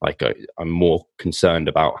 like I'm more concerned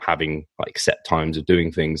about having like set times of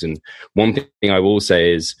doing things. And one thing I will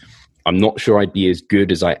say is, I'm not sure I'd be as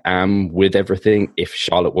good as I am with everything if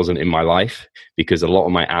Charlotte wasn't in my life, because a lot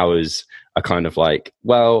of my hours are kind of like,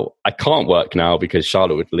 well, I can't work now because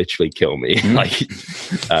Charlotte would literally kill me. Like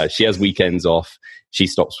she has weekends off. She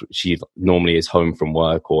normally is home from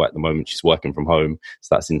work, or at the moment she's working from home.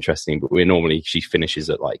 So that's interesting. But she finishes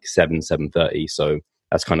at like 7:30. So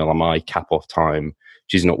that's kind of like my cap off time.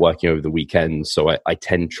 She's not working over the weekends. So I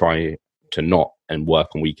tend try to not and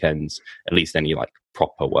work on weekends, at least any like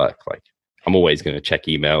proper work. Like I'm always going to check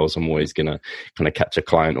emails. I'm always going to kind of catch a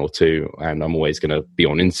client or two. And I'm always going to be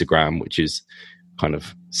on Instagram, which is kind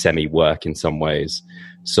of semi-work in some ways.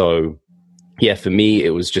 So yeah, for me,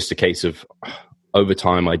 it was just a case of over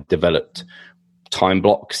time, I developed time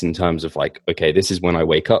blocks in terms of like, okay, this is when I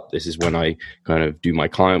wake up. This is when I kind of do my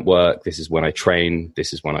client work. This is when I train.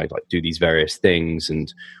 This is when I like do these various things.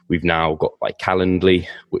 And we've now got like Calendly,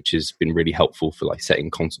 which has been really helpful for like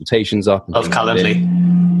setting consultations up. Of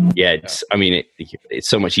Calendly. Yeah. It's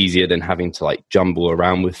so much easier than having to like jumble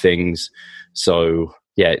around with things. So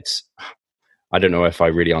yeah, I don't know if I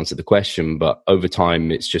really answered the question, but over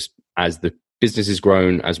time, it's just as the business has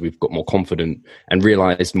grown, as we've got more confident and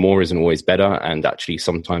realized more isn't always better. And actually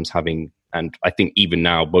sometimes and I think even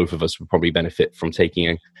now, both of us would probably benefit from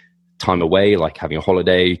taking time away, like having a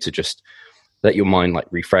holiday to just let your mind like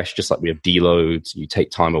refresh, just like we have deloads. You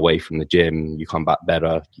take time away from the gym, you come back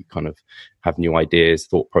better, you kind of have new ideas,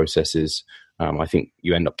 thought processes. I think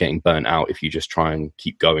you end up getting burnt out if you just try and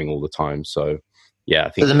keep going all the time. So yeah, I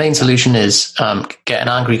think the main solution is get an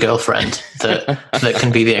angry girlfriend that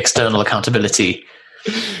can be the external accountability.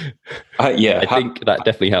 I think that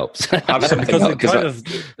definitely helps. Because it kind of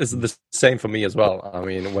is the same for me as well. I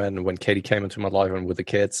mean, when Katie came into my life and with the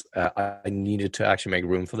kids, I needed to actually make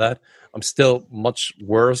room for that. I'm still much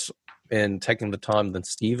worse in taking the time than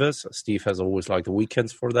Steve is. Steve has always like the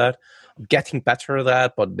weekends for that. I'm getting better at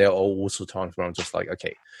that, but there are also times where I'm just like,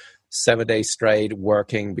 okay, 7 days straight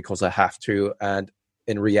working because I have to. And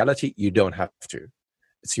in reality, you don't have to.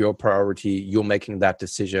 It's your priority. You're making that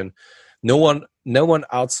decision. No one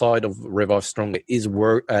outside of Revive Stronger is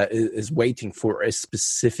waiting for a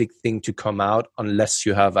specific thing to come out unless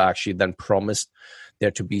you have actually then promised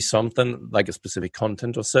there to be something like a specific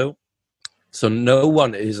content or so. So no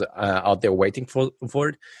one is out there waiting for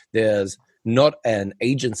it. There's not an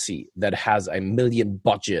agency that has $1 million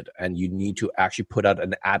budget and you need to actually put out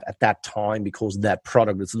an ad at that time because that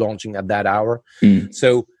product is launching at that hour.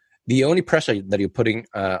 So the only pressure that you're putting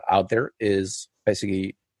out there is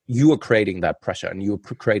basically you are creating that pressure and you're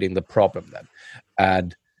creating the problem then.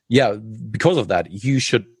 And yeah, because of that, you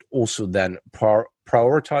should also then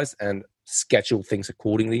prioritize and schedule things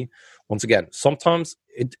accordingly. Once again, sometimes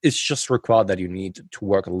it's just required that you need to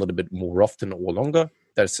work a little bit more often or longer.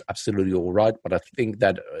 That's absolutely all right. But I think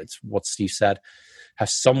that it's what Steve said,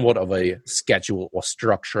 has somewhat of a schedule or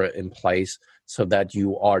structure in place so that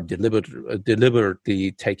you are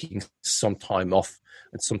deliberately taking some time off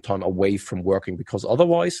and some time away from working, because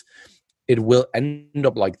otherwise it will end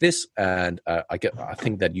up like this. And I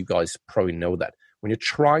think that you guys probably know that when you're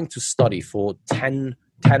trying to study for 10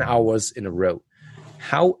 hours in a row,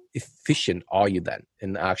 how efficient are you then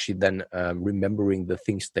in actually then remembering the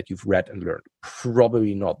things that you've read and learned?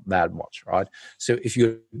 Probably not that much, right? So if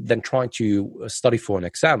you're then trying to study for an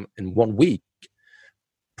exam in 1 week,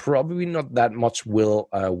 probably not that much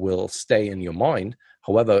will stay in your mind.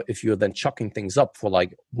 However, if you're then chucking things up for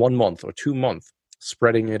like 1 month or 2 months,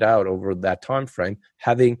 spreading it out over that time frame,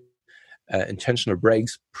 having intentional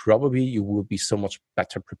breaks, probably you will be so much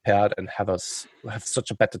better prepared and have such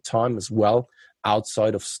a better time as well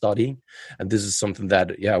outside of studying. And this is something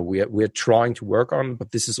that we're trying to work on,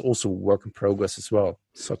 but this is also work in progress as well,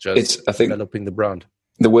 such as developing the brand.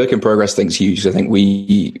 The work in progress thing's huge. I think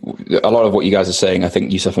a lot of what you guys are saying, I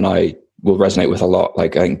think Yusuf and I will resonate with a lot.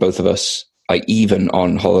 Like I think both of us, like even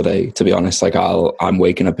on holiday, to be honest, like I'm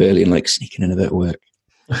waking up early and like sneaking in a bit of work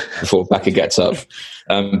before Becca gets up.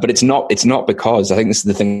 But it's not because I think this is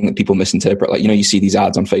the thing that people misinterpret. Like, you see these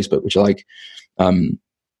ads on Facebook, which are like,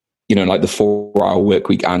 like the 4-hour work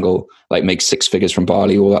week angle, like make 6 figures from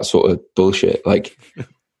Bali, all that sort of bullshit. Like,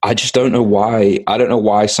 I just don't know why. I don't know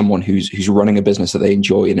why someone who's running a business that they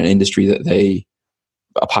enjoy in an industry that they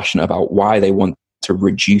are passionate about, why they want to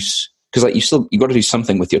reduce. Because like you got to do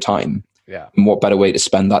something with your time. Yeah. And what better way to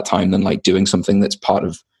spend that time than like doing something that's part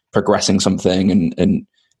of progressing something and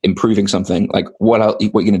improving something? Like what are you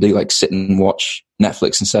going to do? Like sit and watch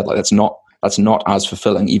Netflix instead? Like that's not as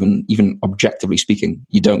fulfilling. Even objectively speaking,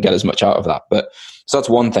 you don't get as much out of that. But so that's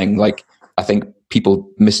one thing. Like I think people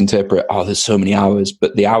misinterpret, there's so many hours,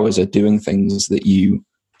 but the hours are doing things that you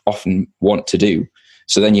often want to do.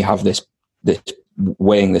 So then you have this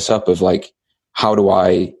weighing this up of like, how do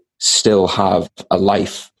I still have a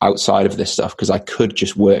life outside of this stuff? Because I could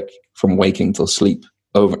just work from waking till sleep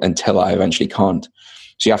over until I eventually can't.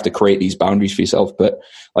 So you have to create these boundaries for yourself. But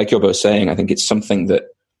like you're both saying, I think it's something that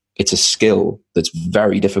it's a skill that's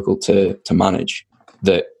very difficult to manage.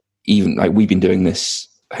 That even like we've been doing this,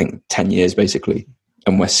 I think 10 years basically,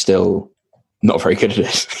 and we're still not very good at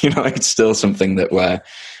it. It's still something that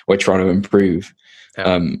we're trying to improve.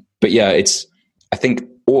 Yeah. But yeah, I think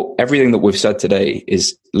everything that we've said today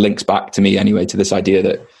links back to me anyway, to this idea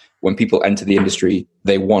that when people enter the industry,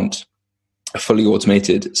 they want a fully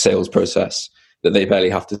automated sales process that they barely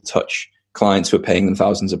have to touch, clients who are paying them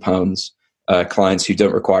thousands of pounds, clients who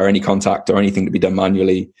don't require any contact or anything to be done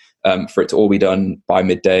manually, for it to all be done by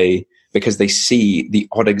midday, because they see the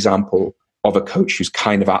odd example of a coach who's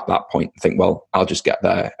kind of at that point and think, well, I'll just get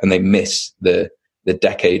there. And they miss the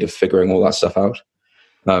decade of figuring all that stuff out.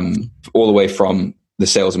 All the way from the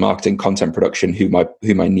sales and marketing, content production, who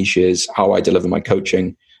my niche is, how I deliver my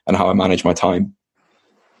coaching, and how I manage my time.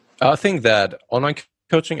 I think that online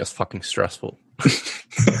coaching is fucking stressful.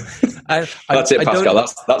 That's it, Pascal.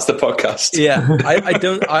 That's the podcast. Yeah,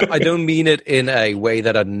 I don't mean it in a way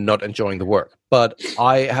that I'm not enjoying the work, but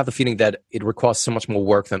I have the feeling that it requires so much more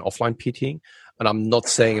work than offline PTing. And I'm not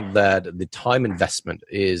saying that the time investment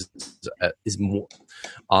is more.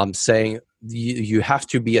 I'm saying you have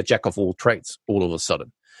to be a jack of all trades all of a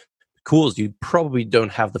sudden, because you probably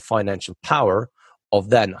don't have the financial power of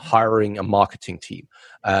then hiring a marketing team.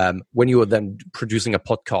 When you are then producing a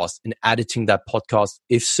podcast and editing that podcast,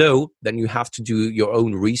 if so, then you have to do your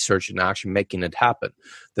own research and actually making it happen.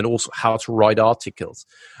 Then also how to write articles.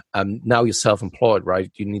 Now you're self-employed, right?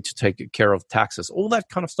 You need to take care of taxes, all that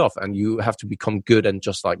kind of stuff. And you have to become good and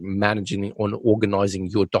just like managing and organizing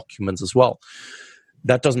your documents as well.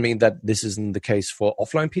 That doesn't mean that this isn't the case for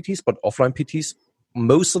offline PTs, but offline PTs,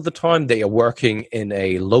 most of the time they are working in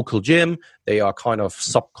a local gym. They are kind of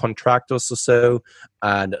subcontractors or so,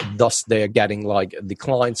 and thus they are getting like the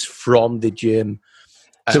clients from the gym.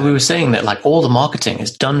 So we were saying that like all the marketing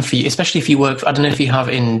is done for you, especially if you work, I don't know if you have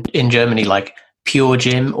in Germany, like Pure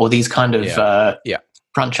Gym or these kind of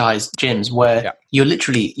franchise gyms where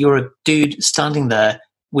you're a dude standing there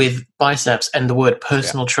with biceps and the word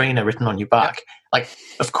personal trainer written on your back. Like,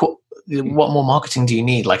 of course, what more marketing do you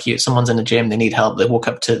need? Like, someone's in a gym, they need help, they walk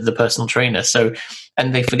up to the personal trainer. So,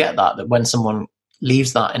 and they forget that when someone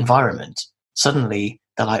leaves that environment, suddenly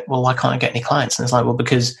they're like, well, why can't I get any clients? And it's like, well,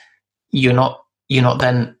 because you're not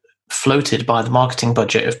then floated by the marketing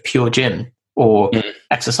budget of Pure Gym or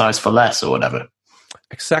Exercise for Less or whatever.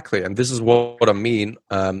 Exactly. And this is what I mean,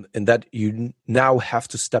 in that you now have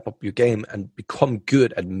to step up your game and become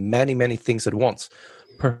good at many, many things at once.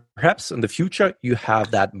 Perhaps in the future, you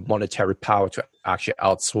have that monetary power to actually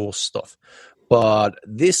outsource stuff. But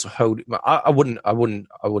this whole, I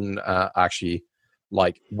wouldn't actually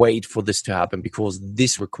like wait for this to happen, because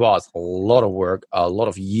this requires a lot of work, a lot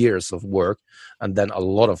of years of work, and then a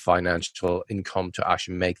lot of financial income to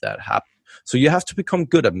actually make that happen. So you have to become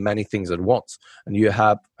good at many things at once, and you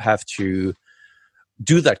have to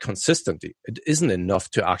do that consistently. It isn't enough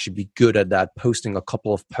to actually be good at that, posting a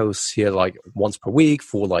couple of posts here like once per week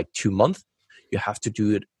for like 2 months. You have to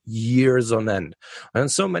do it years on end. And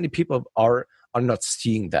so many people are not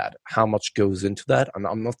seeing that, how much goes into that. And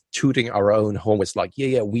I'm not tooting our own home. It's like,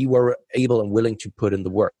 we were able and willing to put in the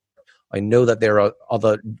work. I know that there are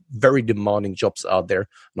other very demanding jobs out there.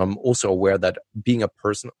 And I'm also aware that being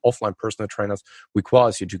offline personal trainers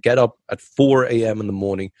requires you to get up at 4 a.m. in the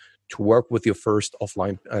morning to work with your first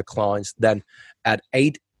offline clients. Then at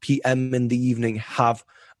 8 p.m. in the evening, have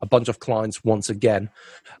a bunch of clients once again.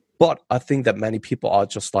 But I think that many people are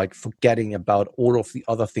just like forgetting about all of the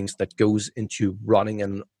other things that goes into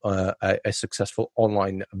running a successful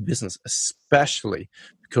online business, especially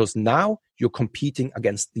because now you're competing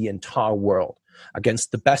against the entire world,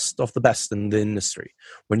 against the best of the best in the industry.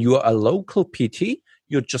 When you are a local PT,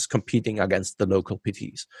 you're just competing against the local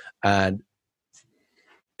PTs. And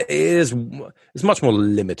it's much more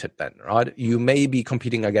limited then, right? You may be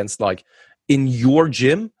competing against, like, in your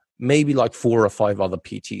gym, maybe like 4 or 5 other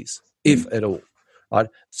PTs, if at all, right?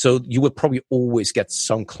 So you will probably always get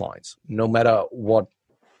some clients, no matter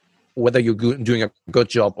whether you're doing a good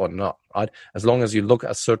job or not, right? As long as you look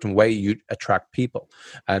a certain way, you attract people,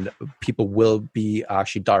 and people will be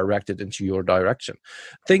actually directed into your direction.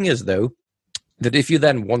 Thing is, though, that if you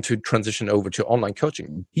then want to transition over to online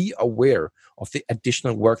coaching, be aware of the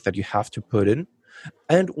additional work that you have to put in,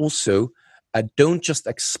 and also don't just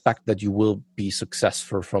expect that you will be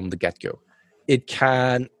successful from the get-go. It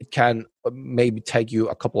can maybe take you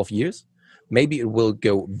a couple of years. Maybe it will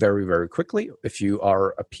go very, very quickly if you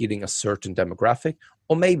are appealing a certain demographic,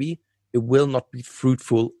 or maybe it will not be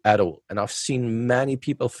fruitful at all. And I've seen many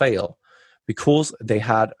people fail because they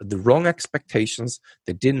had the wrong expectations,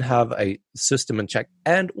 they didn't have a system in check,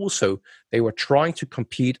 and also they were trying to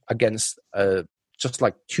compete against just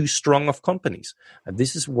like too strong of companies. And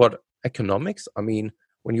this is what economics, I mean,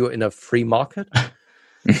 when you're in a free market.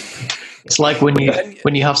 It's like when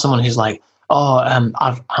you have someone who's like,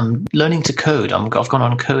 I'm learning to code. I've gone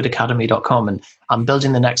on codeacademy.com and I'm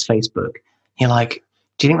building the next Facebook. You're like,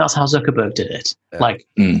 do you think that's how Zuckerberg did it? Yeah. Like,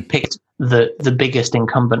 picked the biggest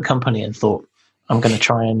incumbent company and thought, I'm going to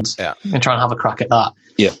try and have a crack at that.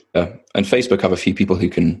 Yeah, and Facebook have a few people who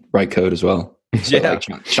can write code as well. So like,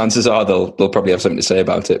 chances are they'll probably have something to say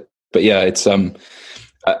about it. But yeah, it's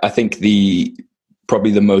I think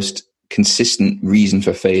probably the most consistent reason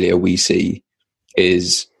for failure we see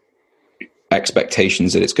is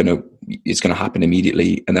expectations that it's going to happen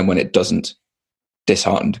immediately, and then when it doesn't,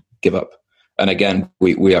 disheartened, give up. And again,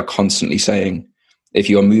 we are constantly saying, if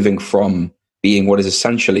you are moving from being what is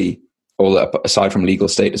essentially, or aside from legal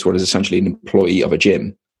status, what is essentially an employee of a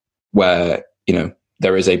gym, where, you know,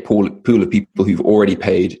 there is a pool of people who've already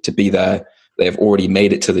paid to be there. They have already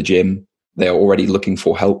made it to the gym. They are already looking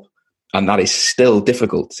for help. And that is still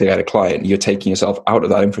difficult to get a client. You're taking yourself out of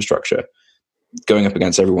that infrastructure, going up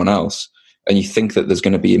against everyone else. And you think that there's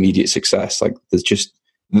going to be immediate success. Like there's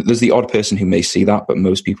the odd person who may see that, but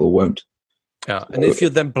most people won't. Yeah. And if you're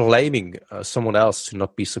then blaming someone else to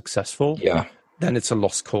not be successful, then it's a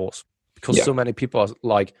lost cause, because so many people are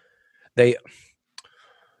like, they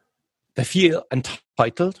feel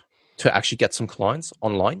entitled to actually get some clients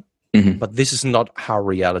online. Mm-hmm. But this is not how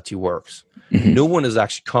reality works. Mm-hmm. No one is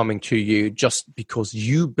actually coming to you just because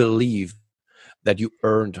you believe that you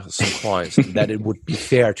earned some clients, that it would be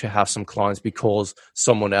fair to have some clients because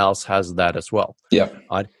someone else has that as well. Yeah.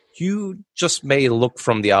 You just may look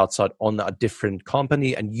from the outside on a different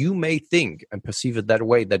company, and you may think and perceive it that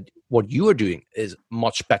way, that what you are doing is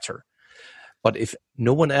much better. But if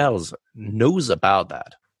no one else knows about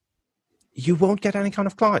that, you won't get any kind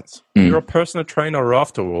of clients. You're a personal trainer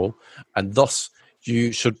after all, and thus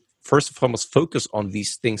you should first and foremost focus on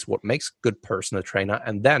these things, what makes good personal trainer,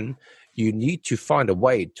 and then you need to find a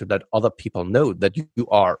way to let other people know that you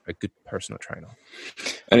are a good personal trainer.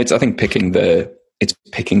 And it's, I think, picking the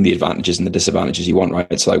advantages and the disadvantages you want, right?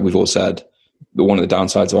 It's like we've all said, one of the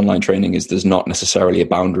downsides of online training is there's not necessarily a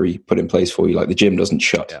boundary put in place for you. Like the gym doesn't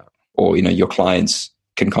shut, or, you know, your clients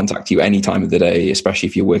can contact you any time of the day, especially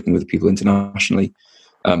if you're working with people internationally.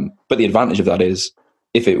 But the advantage of that is,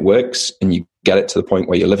 if it works and you get it to the point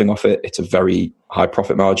where you're living off it, it's a very high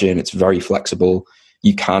profit margin. It's very flexible.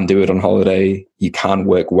 You can do it on holiday. You can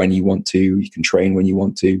work when you want to. You can train when you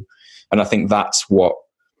want to. And I think that's what,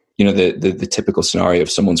 you know, the typical scenario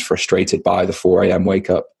of someone's frustrated by the 4 a.m. wake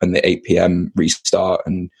up and the 8 p.m. restart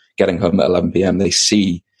and getting home at 11 p.m. They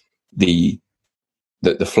see the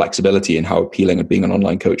flexibility in how appealing being an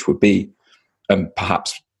online coach would be, and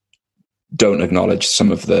perhaps don't acknowledge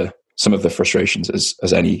some of the frustrations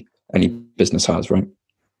as any business has, right?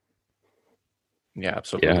 Yeah,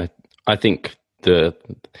 absolutely. Yeah, I think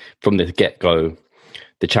from the get-go,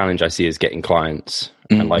 the challenge I see is getting clients.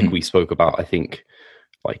 Mm-hmm. And like we spoke about, I think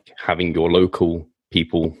like having your local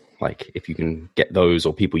people, like if you can get those,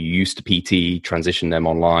 or people you used to PT, transition them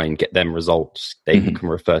online, get them results, they can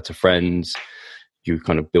refer to friends. You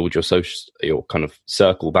kind of build your kind of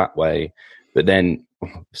circle that way. But then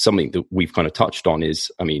something that we've kind of touched on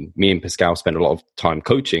is, I mean, me and Pascal spend a lot of time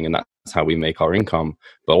coaching, and that's how we make our income.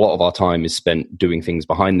 But a lot of our time is spent doing things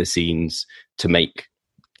behind the scenes to make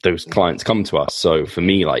those clients come to us. So for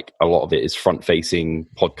me, like a lot of it is front facing,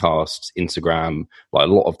 podcasts, Instagram, like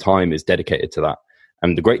a lot of time is dedicated to that.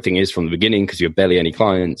 And the great thing is, from the beginning, because you have barely any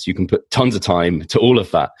clients, you can put tons of time to all of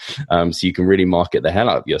that. So you can really market the hell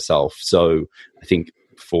out of yourself. So I think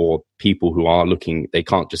for people who are looking, they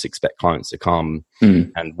can't just expect clients to come.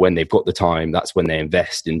 And when they've got the time, that's when they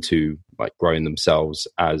invest into like growing themselves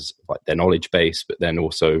as like their knowledge base, but then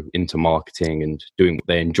also into marketing and doing what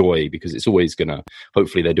they enjoy, because it's always gonna,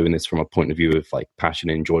 hopefully they're doing this from a point of view of like passion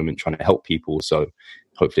and enjoyment, trying to help people. So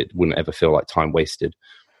hopefully it wouldn't ever feel like time wasted.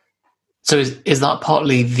 So is that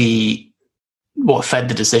partly what fed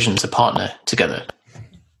the decision to partner together?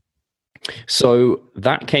 So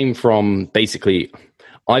that came from, basically,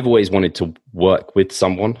 I've always wanted to work with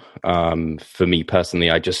someone. For me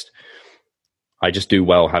personally, I just do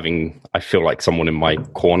well having, I feel like someone in my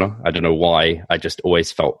corner. I don't know why. I just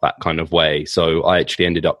always felt that kind of way. So I actually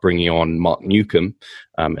ended up bringing on Mark Newcomb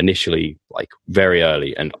initially, like very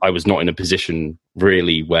early. And I was not in a position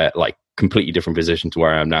really where, like, completely different position to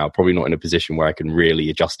where I am now. Probably not in a position where I can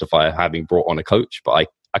really justify having brought on a coach, but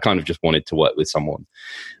I kind of just wanted to work with someone.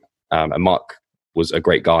 And Mark was a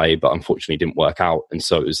great guy, but unfortunately didn't work out. And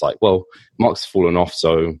so it was like, well, Mark's fallen off,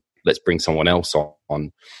 so let's bring someone else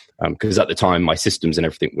on. Because at the time, my systems and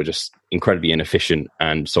everything were just incredibly inefficient.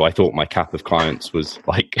 And so I thought my cap of clients was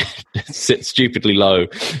like stupidly low,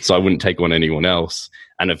 so I wouldn't take on anyone else.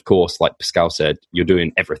 And of course, like Pascal said, you're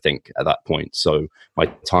doing everything at that point. So my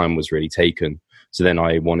time was really taken. So then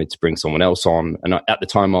I wanted to bring someone else on. And at the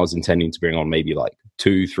time, I was intending to bring on maybe like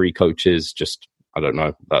 2-3 coaches, just, I don't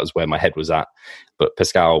know, that was where my head was at. But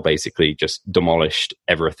Pascal basically just demolished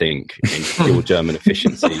everything in pure German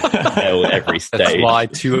efficiency, nailed every stage. That's why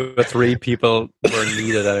 2 or 3 people weren't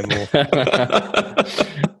needed anymore.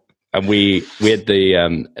 And we had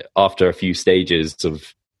after a few stages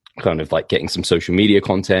of kind of like getting some social media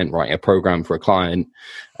content, writing a program for a client,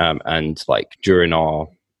 and like during our,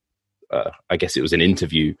 I guess it was an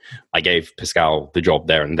interview, I gave Pascal the job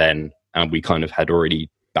there and then, and we kind of had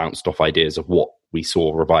already bounced off ideas of what we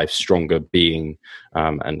saw Revive Stronger being,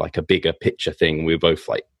 and like a bigger picture thing. We were both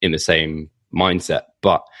like in the same mindset,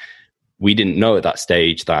 but we didn't know at that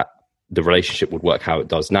stage that the relationship would work how it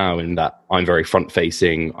does now, in that I'm very front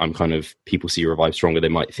facing. I'm kind of, people see Revive Stronger, they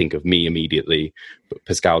might think of me immediately, but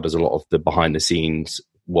Pascal does a lot of the behind the scenes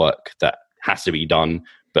work that has to be done,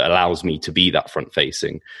 but allows me to be that front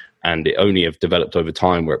facing. And it only have developed over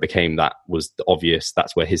time where it became that was the obvious,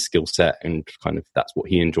 that's where his skill set and kind of that's what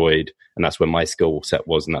he enjoyed, and that's where my skill set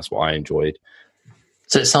was, and that's what I enjoyed.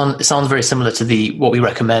 So it sounds very similar to what we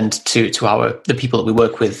recommend to the people that we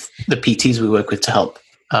work with, the PTs we work with to help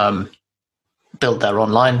build their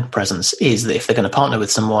online presence, is that if they're going to partner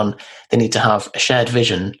with someone, they need to have a shared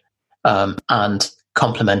vision and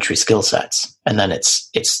complementary skill sets, and then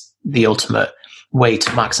it's the ultimate way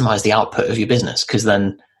to maximize the output of your business, because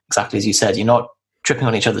then, exactly as you said, you're not tripping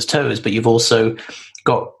on each other's toes, but you've also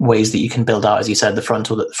got ways that you can build out, as you said, the front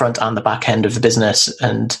and the back end of the business,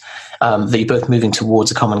 and that you're both moving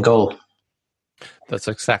towards a common goal. That's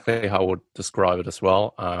exactly how I would describe it as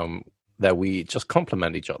well, that we just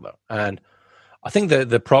complement each other. And I think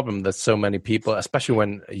the problem that so many people, especially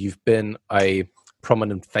when you've been a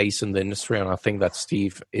prominent face in the industry, and I think that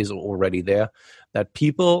Steve is already there, that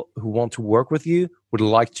people who want to work with you would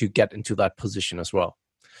like to get into that position as well.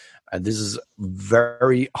 And this is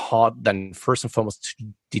very hard then, first and foremost, to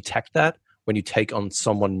detect that when you take on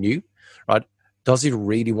someone new, right? Does he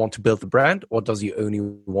really want to build the brand, or does he only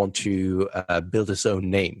want to build his own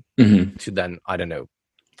name to then, I don't know,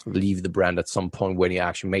 leave the brand at some point when he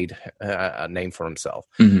actually made a name for himself?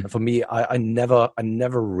 And for me, I never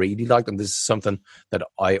really liked, and this is something that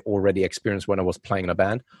I already experienced when I was playing in a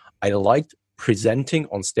band, I liked presenting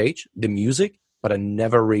on stage the music, but I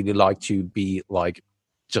never really liked to be like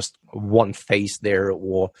just one face there,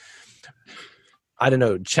 or I don't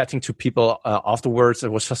know, chatting to people afterwards.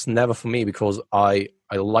 It was just never for me, because I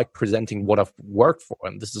like presenting what I've worked for,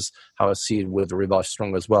 and this is how I see it with Revive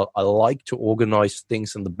Stronger as well. I like to organize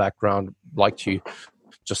things in the background, like to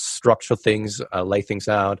just structure things, lay things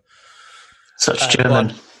out. Such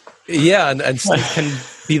German. Yeah, and Steve can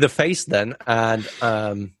be the face then, and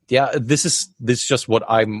this is just what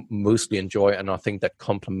I mostly enjoy, and I think that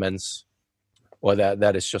complements. Well,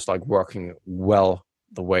 that is just like working well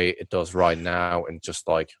the way it does right now, and just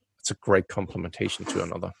like it's a great complementation to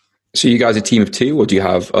another. So you guys are a team of two, or do you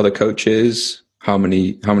have other coaches? How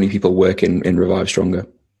many people work in Revive Stronger?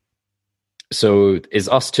 So is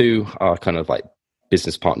us two are kind of like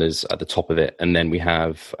business partners at the top of it, and then we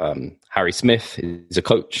have Harry Smith is a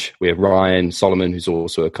coach. We have Ryan Solomon, who's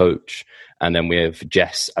also a coach, and then we have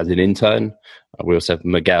Jess as an intern. We also have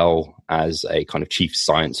Miguel as a kind of chief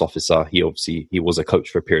science officer. He was a coach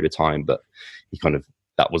for a period of time, but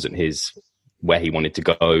that wasn't where he wanted to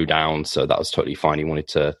go down. So that was totally fine. He wanted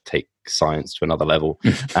to take science to another level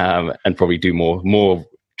and probably do more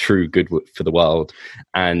true good for the world.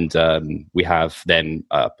 And we have then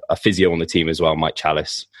a physio on the team as well, Mike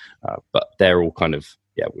Chalice. But they're all kind of,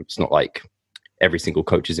 it's not like every single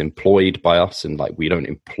coach is employed by us, and like we don't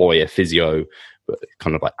employ a physio, but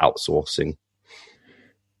kind of like outsourcing.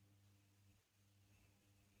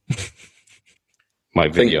 My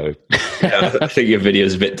video. I think your video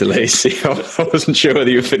is a bit delayed. See, I wasn't sure whether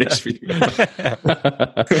you were finished. I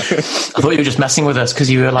thought you were just messing with us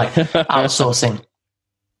because you were like outsourcing.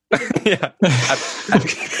 Yeah.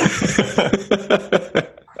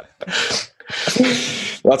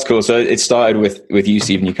 That's cool. So it started with you,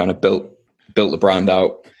 Steve, and you kind of built the brand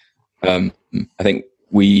out. I think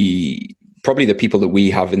probably the people that we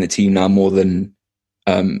have in the team now, more than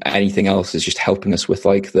anything else, is just helping us with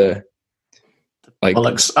like the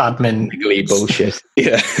bollocks admin bullshit.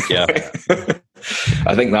 Yeah.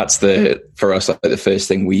 I think that's for us, like, the first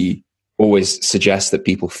thing we always suggest that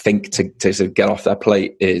people think to get off their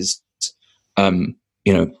plate is,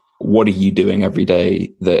 what are you doing every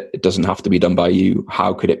day that it doesn't have to be done by you?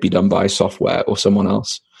 How could it be done by software or someone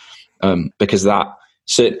else? Because I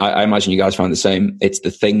imagine you guys find the same. It's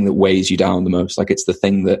the thing that weighs you down the most. Like, it's the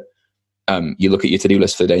thing that you look at your to-do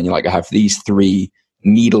list for the day and you're like, I have these 3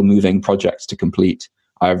 needle-moving projects to complete.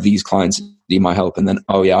 I have these clients that need my help. And then,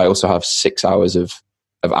 I also have 6 hours of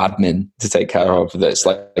admin to take care of. That's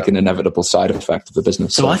like an inevitable side effect of the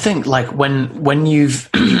business. So I think like when you've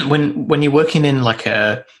when you're working in like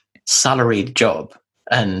a salaried job,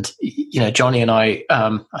 and Johnny and I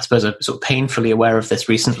suppose are sort of painfully aware of this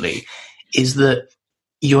recently, is that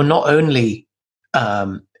you're not only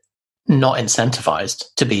not incentivized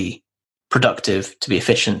to be productive, to be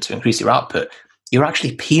efficient, to increase your output, you're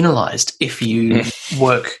actually penalized if you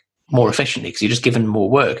work more efficiently, because you're just given more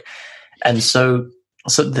work. And so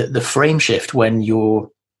the frame shift when you're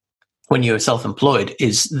self-employed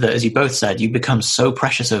is that, as you both said, you become so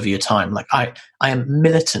precious over your time. Like I am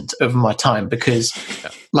militant over my time, because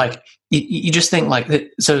like you just think like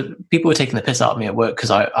that. So people were taking the piss out of me at work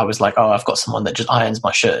because I was like, oh, I've got someone that just irons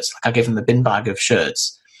my shirts. Like I give them a bin bag of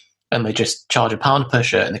shirts, and they just charge £1 per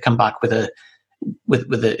shirt, and they come back with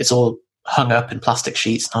it's all hung up in plastic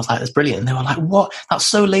sheets. And I was like, that's brilliant. And they were like, what? That's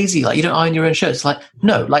so lazy. Like, you don't iron your own shirts. Like,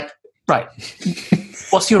 no, like, right.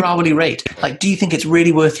 What's your hourly rate? Like, do you think it's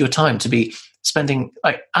really worth your time to be spending,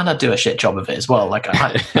 like, and I do a shit job of it as well. Like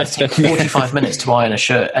I take 45 minutes to iron a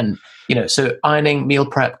shirt, and, you know, so ironing, meal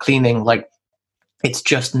prep, cleaning, like, it's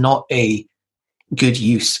just not a good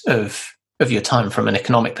use of your time from an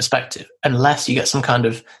economic perspective, unless you get some kind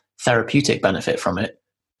of therapeutic benefit from it.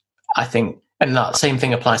 I think, and that same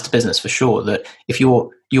thing applies to business for sure, that if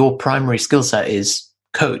your primary skill set is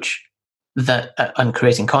coach and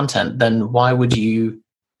creating content, then why would you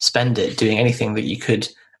spend it doing anything that you could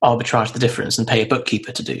arbitrage the difference and pay a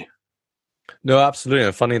bookkeeper to do? No, absolutely.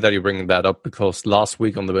 And funny that you're bringing that up, because last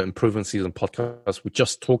week on the Improvement Season podcast, we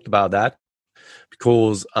just talked about that,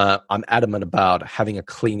 because I'm adamant about having a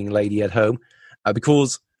cleaning lady at home,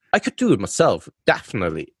 because I could do it myself,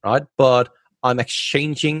 definitely, right? But I'm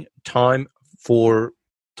exchanging time for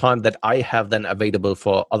time that I have then available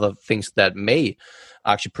for other things that may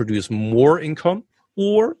actually produce more income,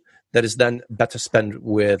 or that is then better spent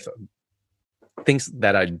with things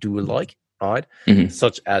that I do like, right? Mm-hmm.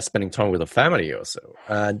 Such as spending time with a family or so.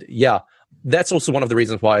 And yeah, that's also one of the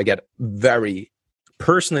reasons why I get very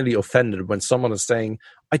personally offended when someone is saying,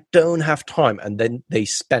 I don't have time, and then they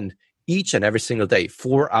spend each and every single day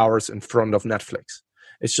 4 hours in front of Netflix.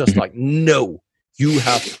 It's just like, no, you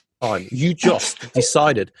have time. You just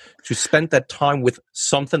decided to spend that time with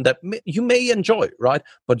something that you may enjoy, right?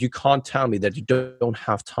 But you can't tell me that you don't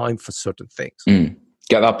have time for certain things.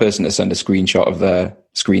 Get that person to send a screenshot of their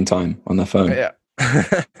screen time on their phone. Yeah.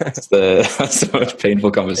 that's the most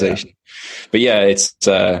painful conversation. Yeah. But yeah, it's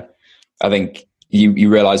I think you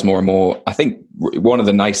realize more and more. I think one of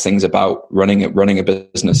the nice things about running a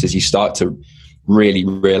business is you start to really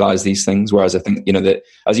realize these things. Whereas I think, you know, that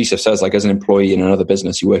as Yusuf says, like as an employee in another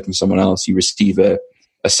business, you're working for someone else, you receive a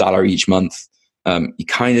salary each month. You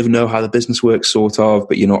kind of know how the business works, sort of,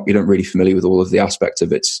 but you don't really familiar with all of the aspects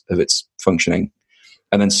of its functioning.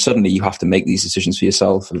 And then suddenly you have to make these decisions for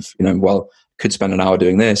yourself of, you know, well, I could spend an hour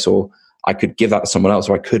doing this, or I could give that to someone else,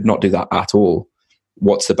 or I could not do that at all.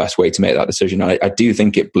 What's the best way to make that decision? I do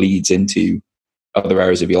think it bleeds into other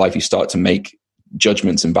areas of your life. You start to make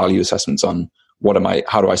judgments and value assessments on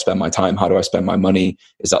how do I spend my time? How do I spend my money?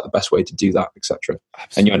 Is that the best way to do that, etc.?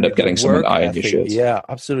 And you end up getting someone to iron your shirts. Yeah,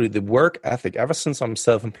 absolutely. The work ethic, ever since I'm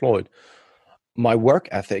self-employed, my work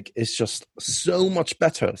ethic is just so much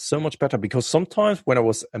better, because sometimes when I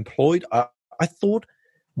was employed, I thought,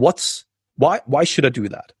 why should I do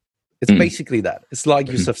that? It's basically that. It's like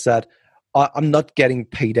Yusuf said, I'm not getting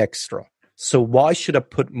paid extra. So why should I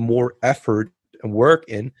put more effort and work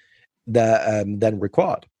in than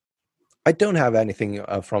required? I don't have anything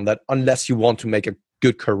from that, unless you want to make a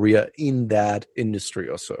good career in that industry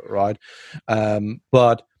or so, right?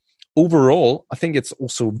 But overall, I think it's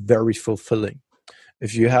also very fulfilling.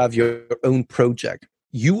 If you have your own project,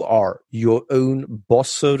 you are your own boss,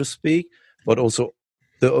 so to speak, but also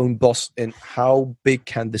the own boss in how big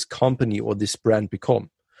can this company or this brand become.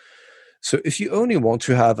 So if you only want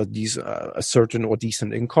to have a certain or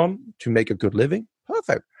decent income to make a good living,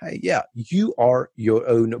 perfect. Hey, yeah, you are your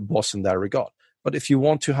own boss in that regard. But if you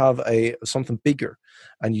want to have something bigger,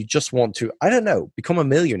 and you just want to, I don't know, become a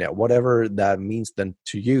millionaire, whatever that means then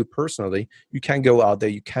to you personally, you can go out there,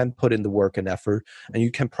 you can put in the work and effort, and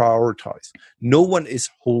you can prioritize. No one is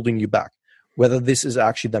holding you back. Whether this is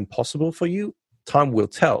actually then possible for you, time will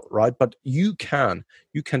tell, right? But you can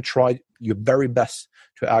try your very best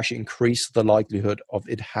to actually increase the likelihood of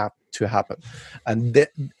it to happen. And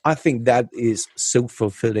I think that is so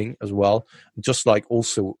fulfilling as well, just like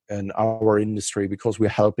also in our industry, because we're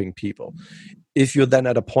helping people. If you're then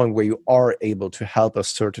at a point where you are able to help a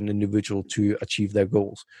certain individual to achieve their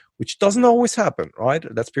goals, which doesn't always happen, right?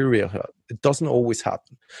 Let's be real here. It doesn't always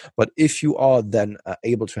happen. But if you are then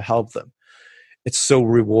able to help them, it's so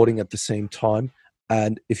rewarding at the same time.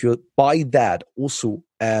 And if you're by that also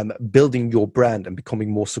building your brand and becoming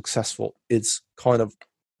more successful, it's kind of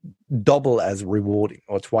double as rewarding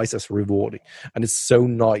or twice as rewarding. And it's so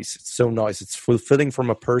nice. It's so nice. It's fulfilling from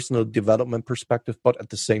a personal development perspective, but at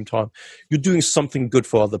the same time, you're doing something good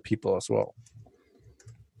for other people as well.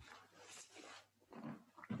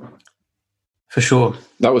 For sure.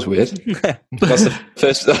 That was weird. That's the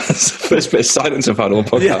first bit of silence I've had all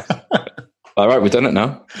podcast. Yeah. All right, we've done it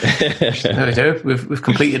now. There we go. We've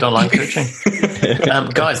completed online coaching,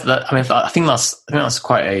 guys. I think that's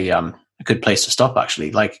quite a good place to stop.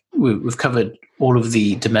 Actually, like we've covered all of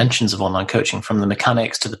the dimensions of online coaching, from the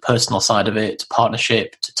mechanics to the personal side of it, to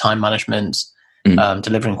partnership, to time management,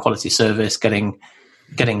 delivering quality service, getting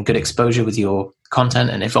good exposure with your content,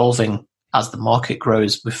 and evolving as the market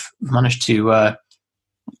grows. We've managed to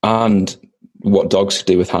and what dogs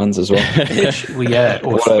do with hands as well.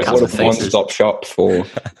 What a one-stop shop for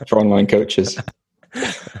online coaches.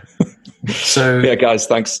 So yeah, guys,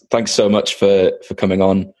 thanks so much for coming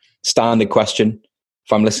on. Standard question: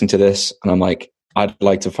 if I'm listening to this and I'm like, I'd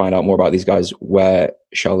like to find out more about these guys, where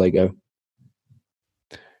shall they go?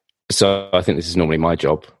 So I think this is normally my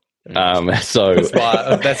job. So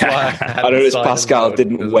that's why I noticed Pascal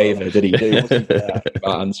didn't waver, did he?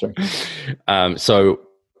 About answering.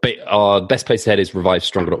 But our best place to head is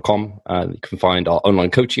revivestronger.com. You can find our online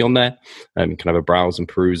coaching on there. You can have a browse and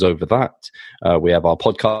peruse over that. We have our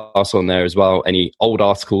podcast on there as well. Any old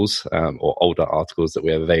articles or older articles that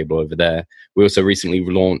we have available over there. We also recently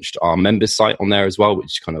launched our members site on there as well, which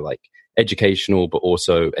is kind of like educational, but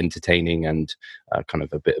also entertaining and kind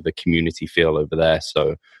of a bit of a community feel over there.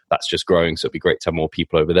 So that's just growing. So it'd be great to have more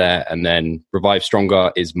people over there. And then Revive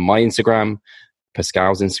Stronger is my Instagram.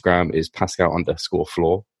 Pascal's Instagram is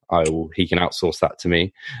Pascal_Floor. He can outsource that to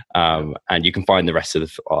me. And you can find the rest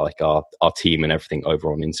of our team and everything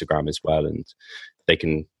over on Instagram as well. And they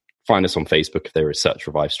can find us on Facebook if they search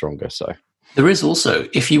Revive Stronger. So there is also,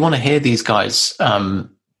 if you want to hear these guys on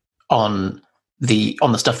the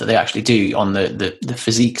stuff that they actually do, on the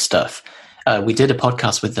physique stuff, we did a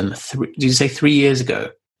podcast with them. Did you say 3 years ago?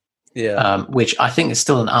 Yeah. Which I think is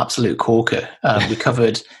still an absolute corker. We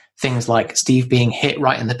covered things like Steve being hit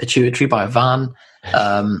right in the pituitary by a van,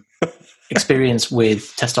 experience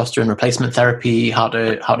with testosterone replacement therapy, how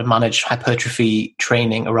to manage hypertrophy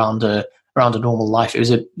training around a normal life. It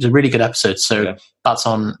was a really good episode. So that's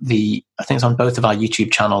I think it's on both of our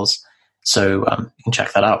YouTube channels. So you can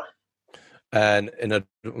check that out. And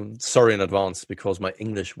sorry in advance, because my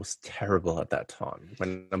English was terrible at that time.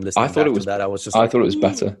 When I'm listening to that, I was just. I thought it was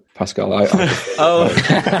better, Pascal. Oh,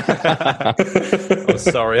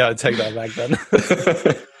 sorry. I take that back then.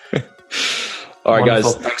 All right,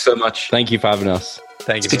 guys. Thanks so much. Thank you for having us.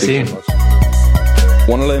 Thank you. Speak soon. So much.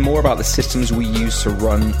 Want to learn more about the systems we use to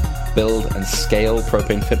run, build, and scale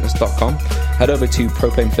propanefitness.com? Head over to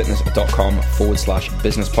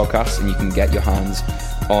propanefitness.com/business podcast, and you can get your hands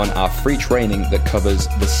on our free training that covers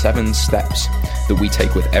the 7 steps that we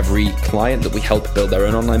take with every client that we help build their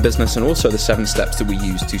own online business, and also the 7 steps that we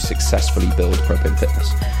use to successfully build Propane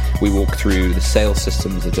Fitness. We walk through the sales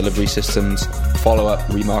systems, the delivery systems, follow-up,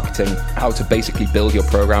 remarketing, how to basically build your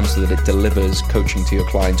program so that it delivers coaching to your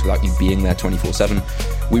clients without you being there 24/7.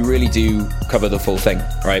 We really do cover the full thing,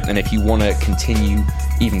 right? And if you want to continue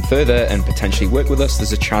even further and potentially work with us,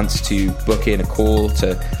 there's a chance to book in a call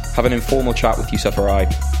to have an informal chat with Yusuf or I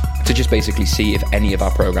to just basically see if any of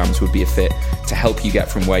our programs would be a fit to help you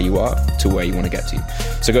get from where you are to where you want to get to.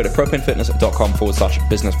 So go to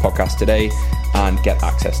propanefitness.com/business podcast today and get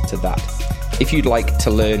access to that. If you'd like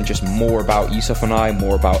to learn just more about Yusuf and I,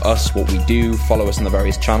 more about us, what we do, follow us on the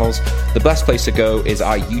various channels, the best place to go is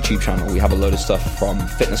our YouTube channel. We have a load of stuff from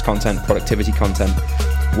fitness content, productivity content,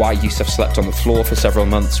 why Yusuf slept on the floor for several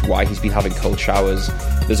months, why he's been having cold showers.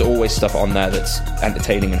 There's always stuff on there that's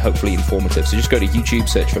entertaining and hopefully informative. So just go to YouTube,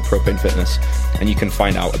 search for Propane Fitness, and you can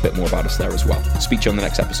find out a bit more about us there as well. Speak to you on the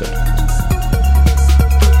next episode.